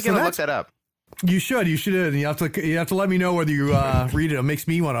 I'm definitely going to look that up. You should. And you have to let me know whether you read it. It makes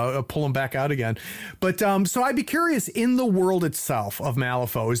me want to pull them back out again. But so I'd be curious, in the world itself of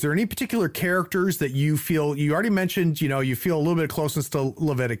Malifaux, is there any particular characters that you feel, you already mentioned, you feel a little bit of closeness to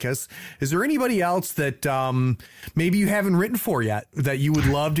Leviticus. Is there anybody else that maybe you haven't written for yet that you would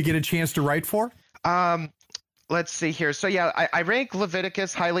love to get a chance to write for? Let's see here. So yeah, I rank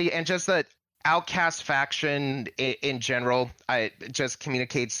Leviticus highly, and just that Outcast faction in general, it just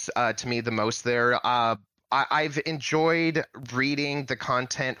communicates to me the most there. I've enjoyed reading the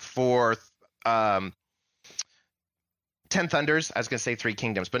content for 10 Thunders. I was going to say Three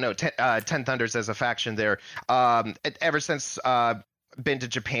Kingdoms, but no, 10 Thunders as a faction there. Ever since been to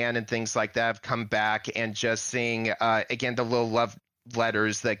Japan and things like that, I've come back and just seeing, again, the little love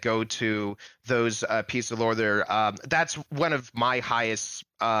letters that go to those pieces of lore there. That's one of my highest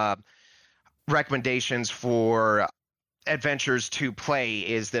recommendations for adventures to play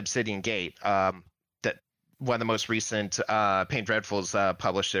is the Obsidian Gate. That one of the most recent Paint Dreadfuls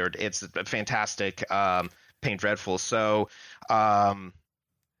published there. It's a fantastic Paint Dreadful. So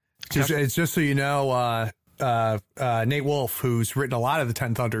it's just so you know, Nate Wolf, who's written a lot of the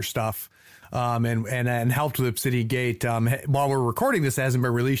 10 Thunder stuff, and helped with Obsidian Gate. While we're recording this, it hasn't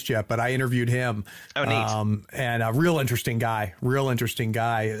been released yet, but I interviewed him. Oh, neat. And a real interesting guy. Cool.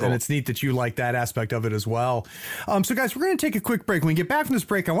 And it's neat that you like that aspect of it as well. So guys, we're going to take a quick break. When we get back from this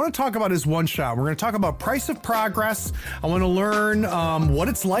break, I want to talk about his one shot. We're going to talk about Price of Progress. I want to learn what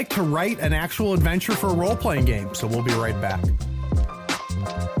it's like to write an actual adventure for a role-playing game. So we'll be right back.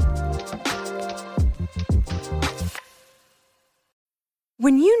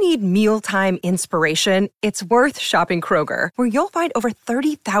 When you need mealtime inspiration, it's worth shopping Kroger, where you'll find over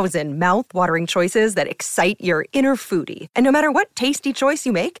 30,000 mouth-watering choices that excite your inner foodie. And no matter what tasty choice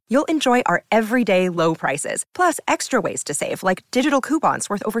you make, you'll enjoy our everyday low prices, plus extra ways to save, like digital coupons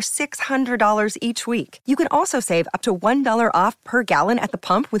worth over $600 each week. You can also save up to $1 off per gallon at the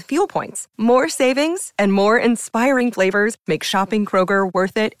pump with fuel points. More savings and more inspiring flavors make shopping Kroger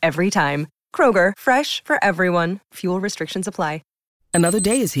worth it every time. Kroger, fresh for everyone. Fuel restrictions apply. Another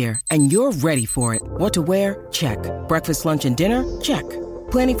day is here, and you're ready for it. What to wear? Check. Breakfast, lunch, and dinner? Check.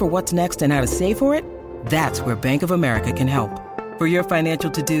 Planning for what's next and how to save for it? That's where Bank of America can help. For your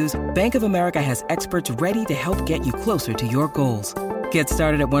financial to-dos, Bank of America has experts ready to help get you closer to your goals. Get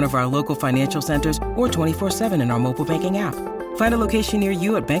started at one of our local financial centers or 24/7 in our mobile banking app. Find a location near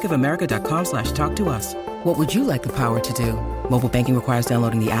you at bankofamerica.com/talktous. What would you like the power to do? Mobile banking requires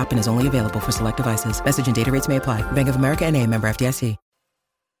downloading the app and is only available for select devices. Message and data rates may apply. Bank of America NA, member FDIC.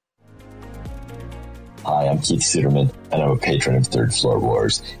 Hi, I'm Keith Suderman, and I'm a patron of Third Floor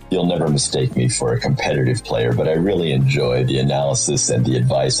Wars. You'll never mistake me for a competitive player, but I really enjoy the analysis and the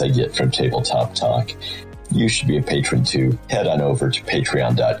advice I get from Tabletop Talk. You should be a patron too. Head on over to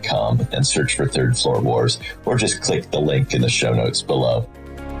patreon.com and search for Third Floor Wars, or just click the link in the show notes below.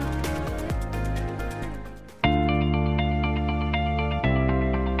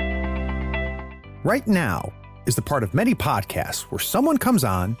 Right Now is the part of many podcasts where someone comes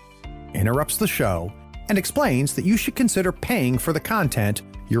on, interrupts the show, and explains that you should consider paying for the content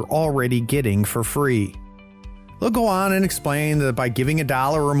you're already getting for free. They'll go on and explain that by giving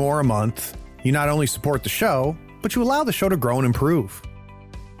 $1 or more a month, you not only support the show, but you allow the show to grow and improve.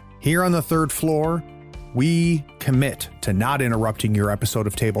 Here on the Third Floor, we commit to not interrupting your episode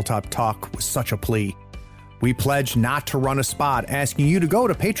of Tabletop Talk with such a plea. We pledge not to run a spot asking you to go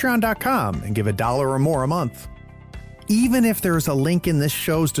to patreon.com and give $1 or more a month. Even if there's a link in this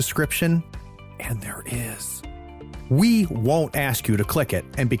show's description, and there is, we won't ask you to click it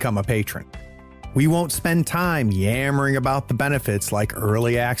and become a patron. We won't spend time yammering about the benefits like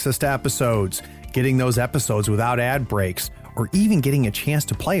early access to episodes, getting those episodes without ad breaks, or even getting a chance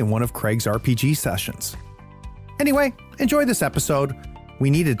to play in one of Craig's RPG sessions. Anyway, enjoy this episode. We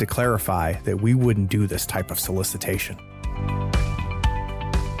needed to clarify that we wouldn't do this type of solicitation.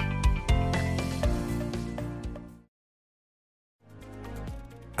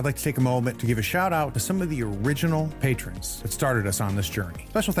 I'd like to take a moment to give a shout out to some of the original patrons that started us on this journey.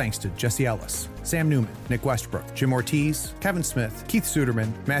 Special thanks to Jesse Ellis, Sam Newman, Nick Westbrook, Jim Ortiz, Kevin Smith, Keith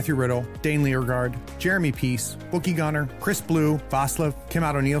Suderman, Matthew Riddle, Dane Leargard, Jeremy Peace, Wookie Gunner, Chris Blue, Vaslav, Kim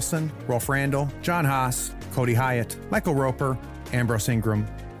Otto Nielsen, Rolf Randall, John Haas, Cody Hyatt, Michael Roper, Ambrose Ingram,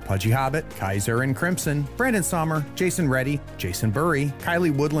 Pudgy Hobbit, Kaiser and Crimson, Brandon Sommer, Jason Reddy, Jason Burry,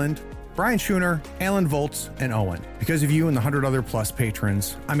 Kylie Woodland, Brian Schooner, Alan Volts, and Owen. Because of you and the 100 other plus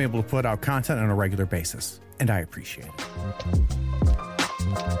patrons, I'm able to put out content on a regular basis, and I appreciate it.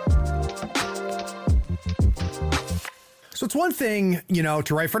 So it's one thing,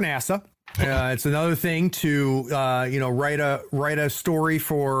 to write for NASA. It's another thing to, write a story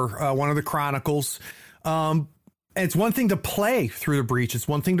for one of the Chronicles. It's one thing to play through the breach. It's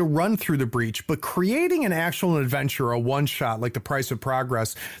one thing to run through the breach, but creating an actual adventure, a one shot like The Price of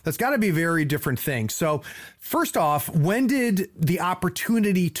Progress, that's got to be a very different thing. So first off, when did the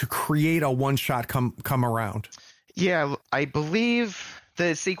opportunity to create a one shot come around? Yeah, I believe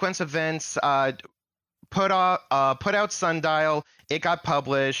the sequence events put out Sundial. It got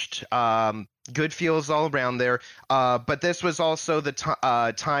published. Good feels all around there. But this was also the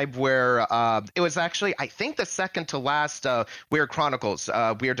time where it was actually, I think, the second to last Weird Chronicles.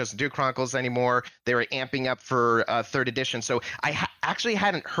 Weird doesn't do Chronicles anymore. They were amping up for third edition. So I actually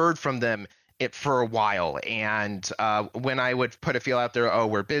hadn't heard from them for a while. And when I would put a feel out there, oh,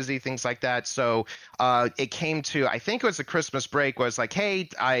 we're busy, things like that. So it came to, I think it was the Christmas break, was like, hey,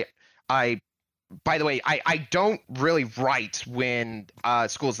 by the way, I don't really write when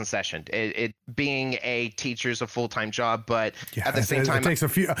school's in session. It being a teacher is a full-time job, but at the same time, it takes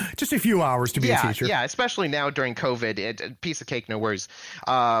just a few hours to be a teacher. Yeah, especially now during COVID, piece of cake, no worries.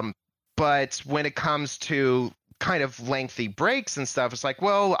 But when it comes to kind of lengthy breaks and stuff, it's like,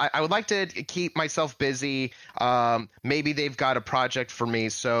 well, I would like to keep myself busy. Maybe they've got a project for me.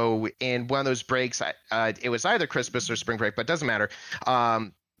 So in one of those breaks, it was either Christmas or spring break, but it doesn't matter.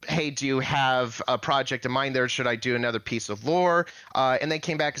 Hey, do you have a project in mind there? Should I do another piece of lore? And they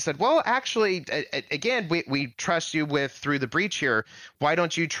came back and said, well, actually, again, we trust you with Through the Breach here. Why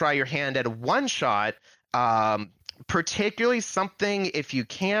don't you try your hand at a one shot? Particularly something, if you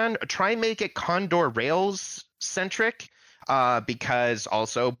can, try and make it Condor Rails centric. Because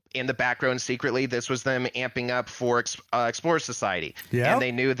also in the background secretly, this was them amping up for Explorer Society. Yeah. And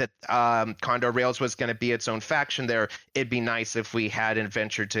they knew that Condor Rails was going to be its own faction there. It'd be nice if we had an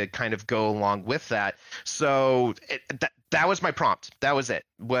adventure to kind of go along with that. So that was my prompt. That was it.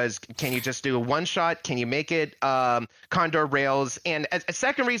 Was, can you just do a one shot? Can you make it Condor Rails? And a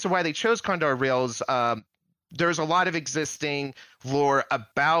second reason why they chose Condor Rails, there's a lot of existing lore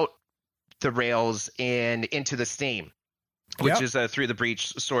about the Rails into the Steam, which is Through the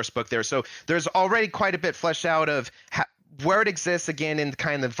Breach source book there. So there's already quite a bit fleshed out of where it exists, again, in the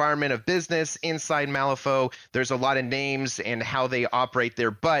kind of environment of business inside Malifaux. There's a lot of names and how they operate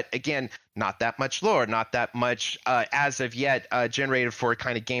there. But again, not that much lore, not that much as of yet generated for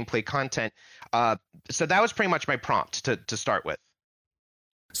kind of gameplay content. So that was pretty much my prompt to start with.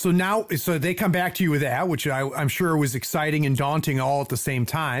 So they come back to you with that, which I'm sure was exciting and daunting all at the same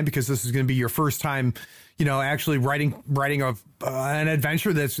time, because this is going to be your first time, actually writing an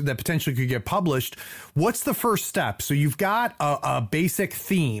adventure that potentially could get published. What's the first step? So you've got a basic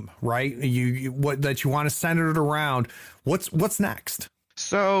theme, right? That you want to center it around. What's next?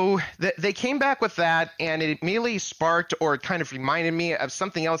 So they came back with that, and it immediately sparked or kind of reminded me of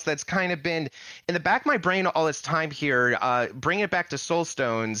something else that's kind of been in the back of my brain all this time here, bringing it back to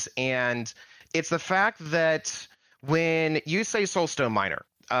Soulstones. And it's the fact that when you say Soulstone Miner,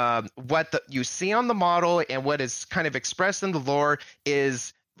 what you see on the model and what is kind of expressed in the lore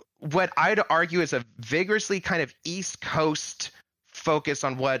is what I'd argue is a vigorously kind of East Coast focus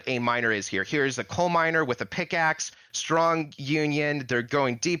on what a miner is here. Here's a coal miner with a pickaxe, strong union. They're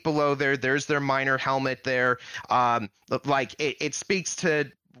going deep below there. There's their miner helmet there. It speaks to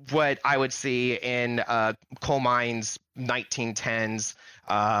what I would see in coal mines, 1910s,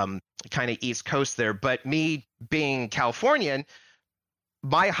 kind of East Coast there. But me being Californian,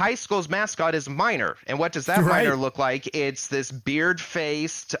 my high school's mascot is Miner. And what does that Right. Miner look like? It's this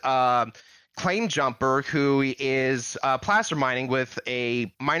beard-faced claim jumper who is placer mining with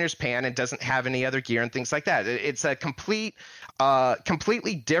a miner's pan and doesn't have any other gear and things like that. It's a completely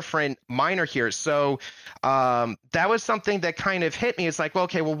different miner here. So that was something that kind of hit me. It's like, well,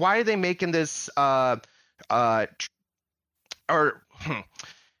 okay, well, why are they making this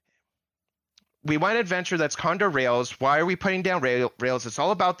we want an adventure that's Condor Rails. Why are we putting down rails? It's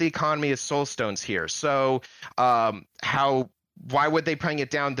all about the economy of soulstones here. So why would they putting it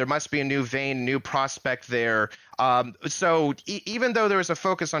down? There must be a new vein, new prospect there. So even though there was a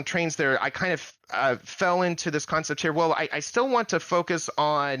focus on trains there, I kind of fell into this concept here. Well, I still want to focus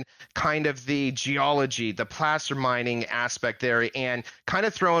on kind of the geology, the placer mining aspect there, and kind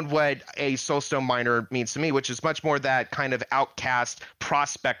of throw in what a soulstone miner means to me, which is much more that kind of outcast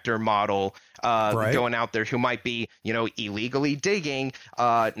prospector model, Right. going out there who might be, illegally digging,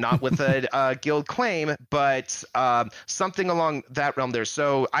 not with a guild claim, but something along that realm there.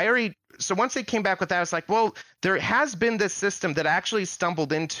 So once they came back with that, I was like, well, there has been this system that I actually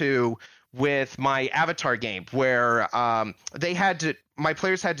stumbled into with my Avatar game where my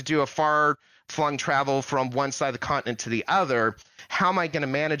players had to do a far-flung travel from one side of the continent to the other. How am I going to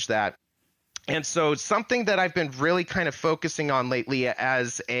manage that? And so something that I've been really kind of focusing on lately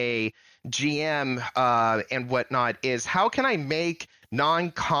as a GM and whatnot is how can I make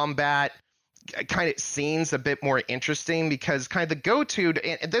non-combat kind of scenes a bit more interesting, because kind of the go-to,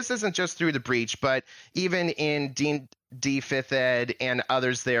 and this isn't just through the Breach, but even in D 5th Ed and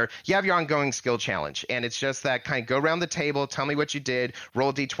others there, you have your ongoing skill challenge, and it's just that kind of go around the table, tell me what you did,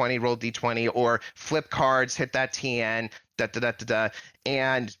 roll D20, or flip cards, hit that TN,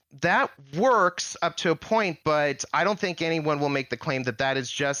 and that works up to a point, but I don't think anyone will make the claim that that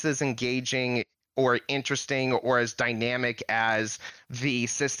is just as engaging or interesting or as dynamic as the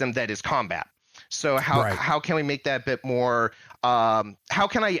system that is combat. So how can we make that a bit more, how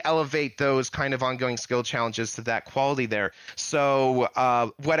can I elevate those kind of ongoing skill challenges to that quality there? So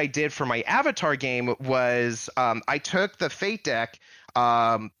what I did for my Avatar game was I took the Fate deck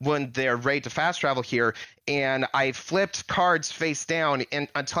when they're ready to fast travel here, and I flipped cards face down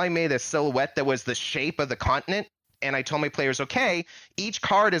until I made a silhouette that was the shape of the continent. And I told my players, okay, each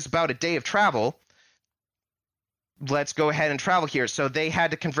card is about a day of travel. Let's go ahead and travel here. So they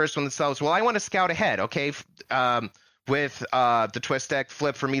had to converse with themselves. Well, I want to scout ahead. Okay. With the twist deck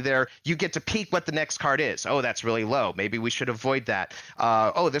flip for me there, you get to peek what the next card is. Oh, that's really low. Maybe we should avoid that.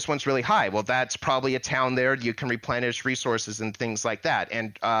 Oh, this one's really high. Well, that's probably a town there. You can replenish resources and things like that.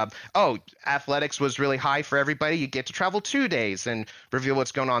 And athletics was really high for everybody. You get to travel 2 days and reveal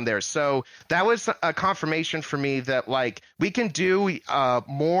what's going on there. So that was a confirmation for me that like we can do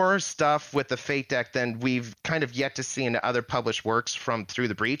more stuff with the Fate deck than we've kind of yet to see in other published works from Through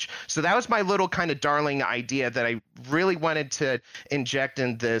the Breach. So that was my little kind of darling idea that I really wanted to inject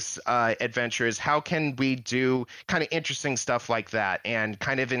in this adventure is how can we do kind of interesting stuff like that and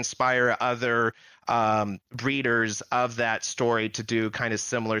kind of inspire other readers of that story to do kind of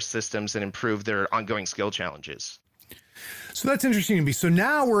similar systems and improve their ongoing skill challenges. So that's interesting to me. So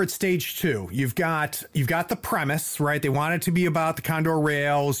now we're at stage 2. You've got the premise, right? They want it to be about the Condor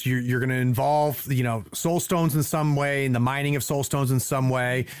Rails. You're going to involve, soulstones in some way and the mining of soulstones in some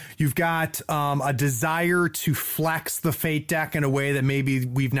way. You've got a desire to flex the Fate deck in a way that maybe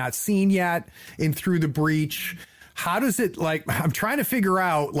we've not seen yet in Through the Breach. How does it, like, I'm trying to figure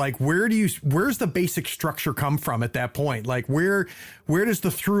out, like, where's the basic structure come from at that point? Like, where does the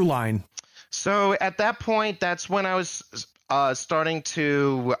through line? So at that point, that's when I was starting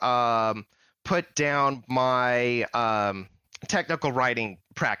to put down my technical writing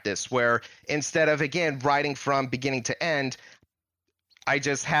practice, where instead of, again, writing from beginning to end, I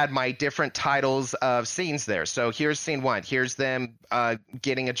just had my different titles of scenes there. So here's scene 1. Here's them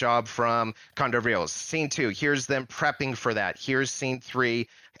getting a job from Condor Rails. Scene 2. Here's them prepping for that. Here's scene 3.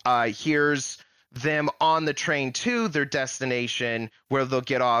 Here's them on the train to their destination where they'll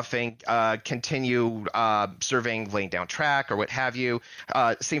get off and continue surveying, laying down track or what have you.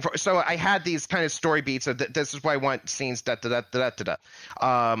 Scene 4. So I had these kind of story beats of this is why I want scenes at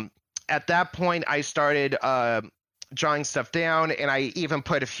that point, I started jotting stuff down, and I even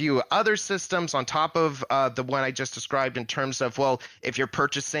put a few other systems on top of the one I just described in terms of, well, if you're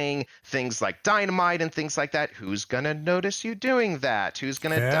purchasing things like dynamite and things like that, who's going to notice you doing that? Who's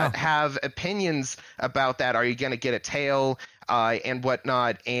going to have opinions about that? Are you going to get a tail and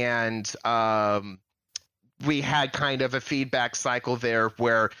whatnot? And we had kind of a feedback cycle there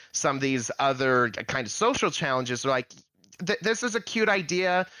where some of these other kind of social challenges are like, this is a cute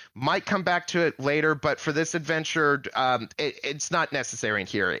idea. Might come back to it later, but for this adventure, it's not necessary in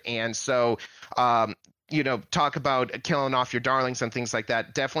here. And so, talk about killing off your darlings and things like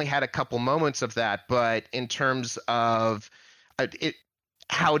that. Definitely had a couple moments of that, but in terms of it.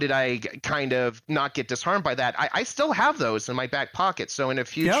 How did I kind of not get disarmed by that? I still have those in my back pocket. So in a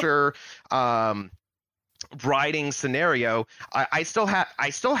future riding scenario, I still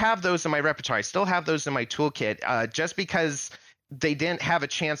have those in my repertoire. I still have those in my toolkit. Just because they didn't have a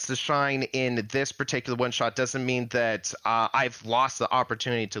chance to shine in this particular one shot doesn't mean that I've lost the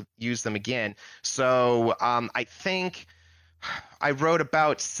opportunity to use them again. So I think I wrote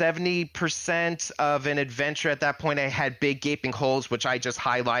about 70% of an adventure at that point. I had big gaping holes, which I just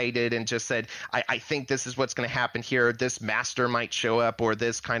highlighted and just said, I think this is what's going to happen here. This master might show up, or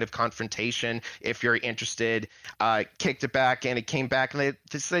this kind of confrontation. If you're interested, kicked it back, and it came back, and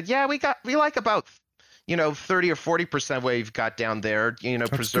they said, yeah, we like about 30 or 40% of what you've got down there.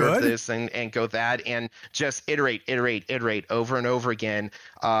 That's preserve good. This and go that, and just iterate over and over again.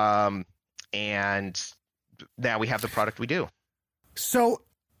 And now we have the product we do. So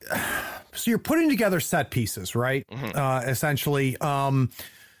you're putting together set pieces, right? Mm-hmm. Essentially,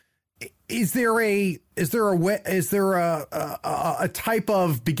 is there a type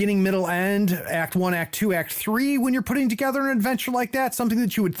of beginning, middle, end, act 1, act 2, act 3 when you're putting together an adventure like that? Something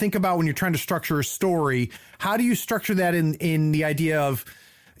that you would think about when you're trying to structure a story. How do you structure that in the idea of,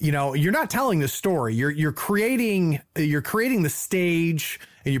 you're not telling the story. You're creating the stage,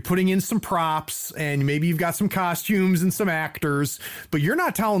 and you're putting in some props, and maybe you've got some costumes and some actors, but you're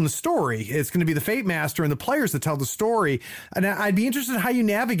not telling the story. It's going to be the Fate Master and the players that tell the story. And I'd be interested in how you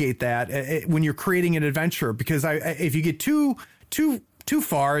navigate that when you're creating an adventure, because if you get too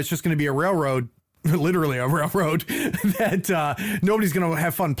far, it's just going to be a railroad. Literally a railroad that nobody's going to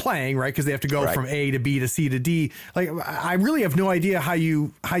have fun playing, right? Because they have to go from A to B to C to D. Like, I really have no idea how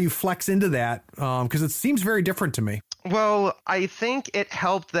you flex into that, because it seems very different to me. Well, I think it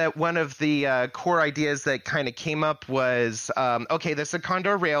helped that one of the core ideas that kind of came up was, this is a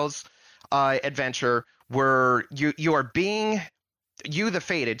Condor Rails adventure where you are being, the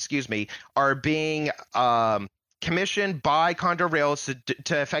Fated, are being commissioned by Condor Rails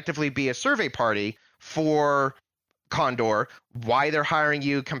to effectively be a survey party for Condor. Why they're hiring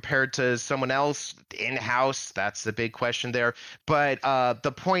you compared to someone else in-house, that's the big question there. But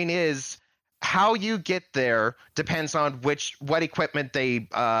the point is, how you get there depends on what equipment they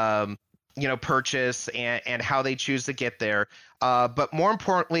purchase and how they choose to get there. But more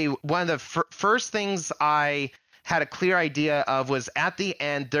importantly, one of the first things I had a clear idea of was, at the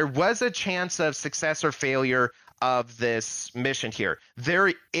end, there was a chance of success or failure of this mission here.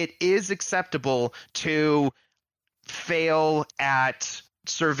 It is acceptable to fail at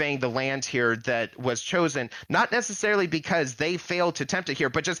surveying the land here that was chosen, not necessarily because they failed to attempt it here,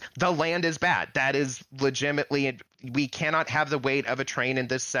 but just the land is bad. That is legitimately, we cannot have the weight of a train in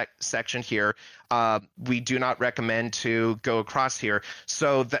this section here. We do not recommend to go across here.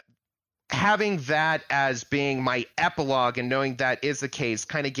 So having that as being my epilogue and knowing that is the case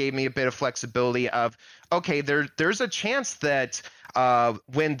kind of gave me a bit of flexibility of, okay, there's a chance that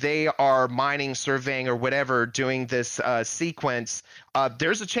when they are mining, surveying, or whatever, doing this sequence,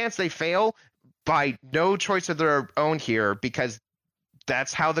 there's a chance they fail by no choice of their own here, because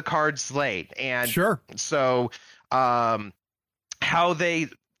that's how the cards laid. And sure. So how they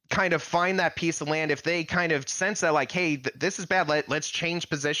kind of find that piece of land, if they kind of sense that, like, hey, this is bad, let's change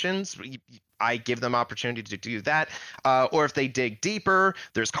positions, I give them opportunity to do that. Or if they dig deeper,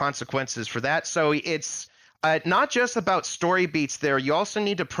 there's consequences for that. So it's not just about story beats there. You also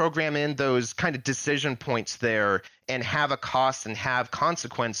need to program in those kind of decision points there and have a cost and have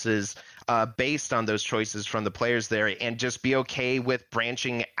consequences based on those choices from the players there, and just be okay with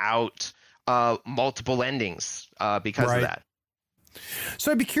branching out multiple endings because of that.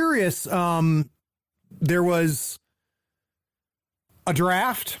 So I'd be curious, there was a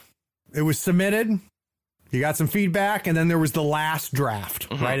draft, it was submitted, you got some feedback, and then there was the last draft,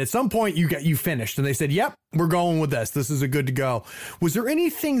 right? At some point you finished and they said, yep, we're going with this. This is a good to go. Was there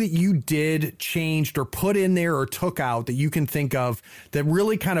anything that you did, changed, or put in there or took out that you can think of that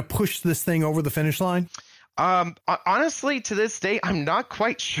really kind of pushed this thing over the finish line? Honestly, to this day, I'm not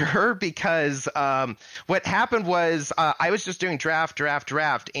quite sure, because what happened was I was just doing draft,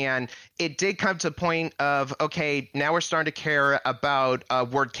 and it did come to the point of, okay, now we're starting to care about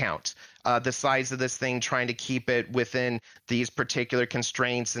word count, the size of this thing, trying to keep it within these particular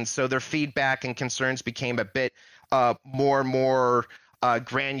constraints. And so their feedback and concerns became a bit more and more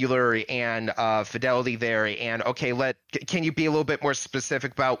granular and fidelity there. And okay, can you be a little bit more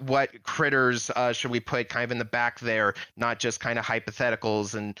specific about what critters should we put kind of in the back there, not just kind of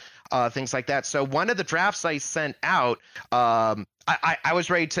hypotheticals and things like that. So one of the drafts I sent out, I was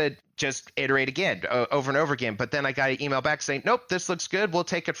ready to just iterate again over and over again, but then I got an email back saying, nope, this looks good, we'll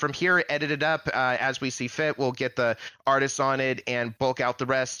take it from here, edit it up as we see fit, we'll get the artists on it and bulk out the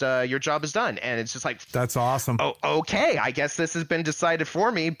rest. Your job is done. And it's just like, that's awesome. Oh, okay, I guess this has been decided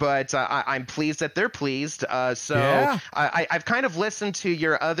for me, but I'm pleased that they're pleased. So yeah. I've kind of listened to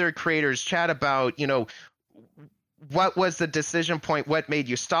your other creators chat about, what was the decision point? What made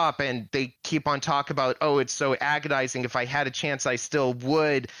you stop? And they keep on talking about, oh, it's so agonizing. If I had a chance, I still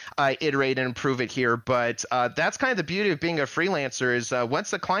would iterate and improve it here. But that's kind of the beauty of being a freelancer is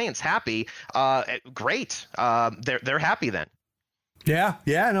once the client's happy, great. They're happy then. Yeah,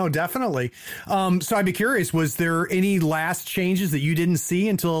 no, definitely. So I'd be curious, was there any last changes that you didn't see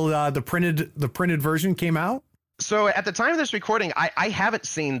until the printed version came out? So at the time of this recording, I haven't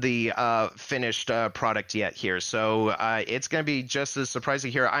seen the finished product yet here. So it's going to be just as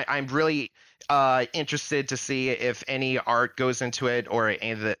surprising here. I'm really interested to see if any art goes into it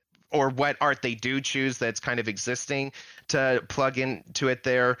or what art they do choose that's kind of existing to plug into it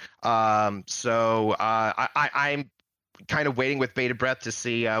there. So I'm kind of waiting with bated breath to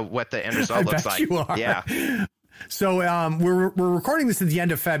see what the end result looks like. You are. Yeah. So we're recording this at the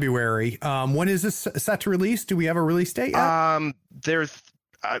end of February. When is this set to release? Do we have a release date yet? There's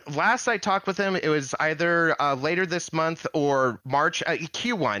last I talked with him, it was either later this month or March.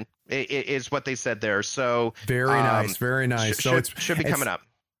 Q1 is what they said there. So very nice. So it should be coming up.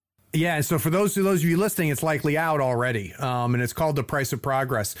 Yeah, so for those of you listening, it's likely out already, and it's called The Price of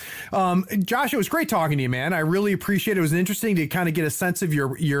Progress. Josh, it was great talking to you, man. I really appreciate it. It was interesting to kind of get a sense of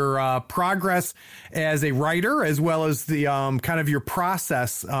your progress as a writer, as well as the kind of your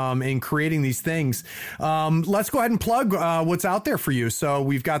process in creating these things. Let's go ahead and plug what's out there for you. So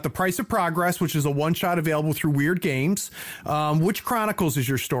we've got The Price of Progress, which is a one-shot available through Weird Games. Which Chronicles is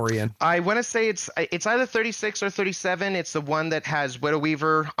your story in? I want to say it's either 36 or 37. It's the one that has Widow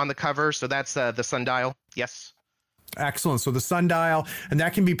Weaver on the cover, so that's the Sundial. Yes. Excellent. So the Sundial, and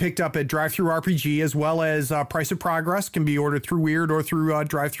that can be picked up at DriveThruRPG, as well as Price of Progress can be ordered through Weird or through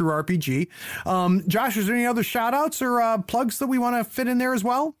DriveThruRPG. Josh, is there any other shout outs or plugs that we want to fit in there as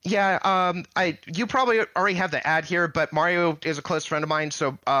well? Yeah, you probably already have the ad here, but Mario is a close friend of mine.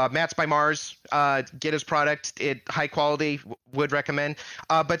 So Mats by Mars, get his product. High quality, would recommend.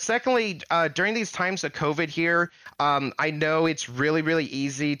 But secondly, during these times of COVID here, I know it's really, really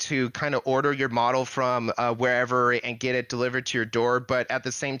easy to kind of order your model from wherever and get it delivered to your door. But at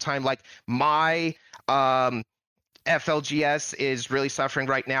the same time, like my FLGS is really suffering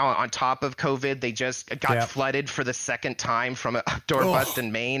right now on top of COVID. They just got flooded for the second time from a door bust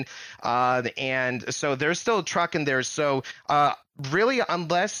in Maine. And so there's still a truck in there. So really,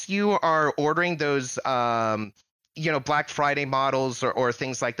 unless you are ordering those Black Friday models or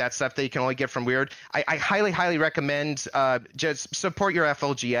things like that, stuff that you can only get from Weird, I highly, highly recommend just support your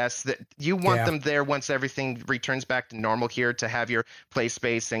FLGS. That you want them there once everything returns back to normal here to have your play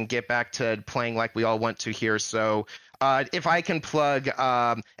space and get back to playing like we all want to here. So if I can plug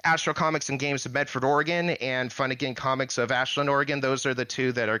Astro Comics and Games of Medford, Oregon, and Fun Again Comics of Ashland, Oregon, those are the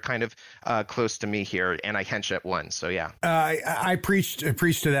two that are kind of close to me here, and I hench at one. So yeah, I preached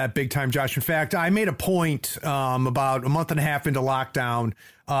to that big time, Josh. In fact, I made a point about a month and a half into lockdown.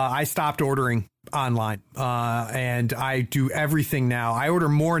 I stopped ordering online, and I do everything now. I order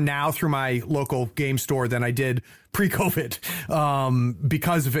more now through my local game store than I did pre-COVID,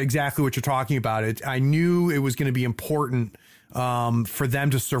 because of exactly what you're talking about. I knew it was going to be important for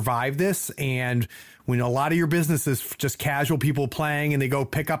them to survive this. And when a lot of your business is just casual people playing and they go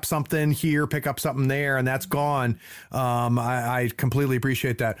pick up something here, pick up something there, and that's gone. I completely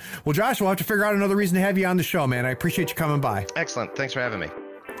appreciate that. Well, Josh, we'll have to figure out another reason to have you on the show, man. I appreciate you coming by. Excellent. Thanks for having me.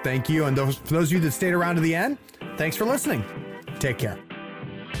 Thank you. And for those of you that stayed around to the end, thanks for listening. Take care.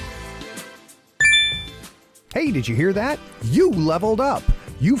 Hey, did you hear that? You leveled up.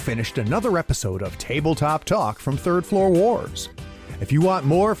 You finished another episode of Tabletop Talk from Third Floor Wars. If you want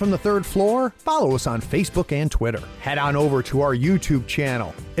more from the Third Floor, follow us on Facebook and Twitter. Head on over to our YouTube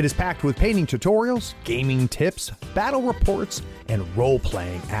channel. It is packed with painting tutorials, gaming tips, battle reports, and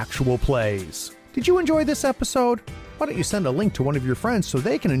role-playing actual plays. Did you enjoy this episode? Why don't you send a link to one of your friends so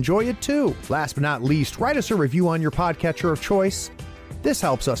they can enjoy it too? Last but not least, write us a review on your podcatcher of choice. This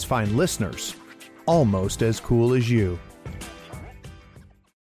helps us find listeners almost as cool as you.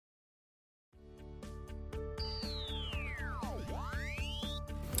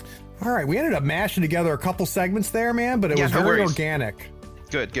 All right, we ended up mashing together a couple segments there, man, but it was very organic.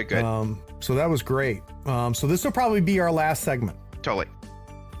 Good. So that was great. So this will probably be our last segment. Totally.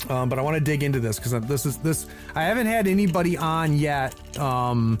 But I want to dig into this because this. I haven't had anybody on yet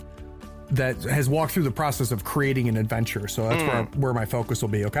that has walked through the process of creating an adventure. So that's where my focus will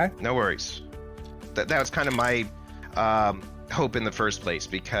be. Okay. No worries. That was kind of my hope in the first place,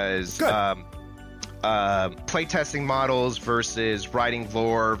 because playtesting models versus writing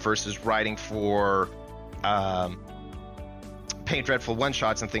lore versus writing for Paint Dreadful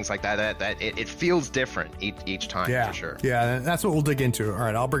one-shots and things like that, it feels different each time, for sure. Yeah, that's what we'll dig into. All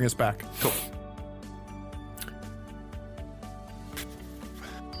right, I'll bring us back. Cool.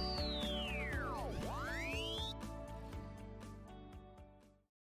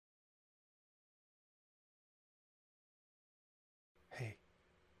 Hey,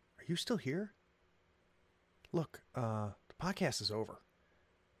 are you still here? Look, the podcast is over.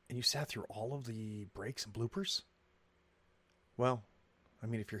 And you sat through all of the breaks and bloopers? Well, I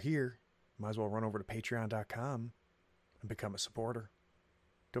mean, if you're here, you might as well run over to patreon.com and become a supporter.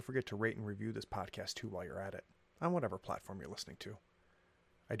 Don't forget to rate and review this podcast too while you're at it, on whatever platform you're listening to.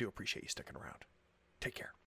 I do appreciate you sticking around. Take care.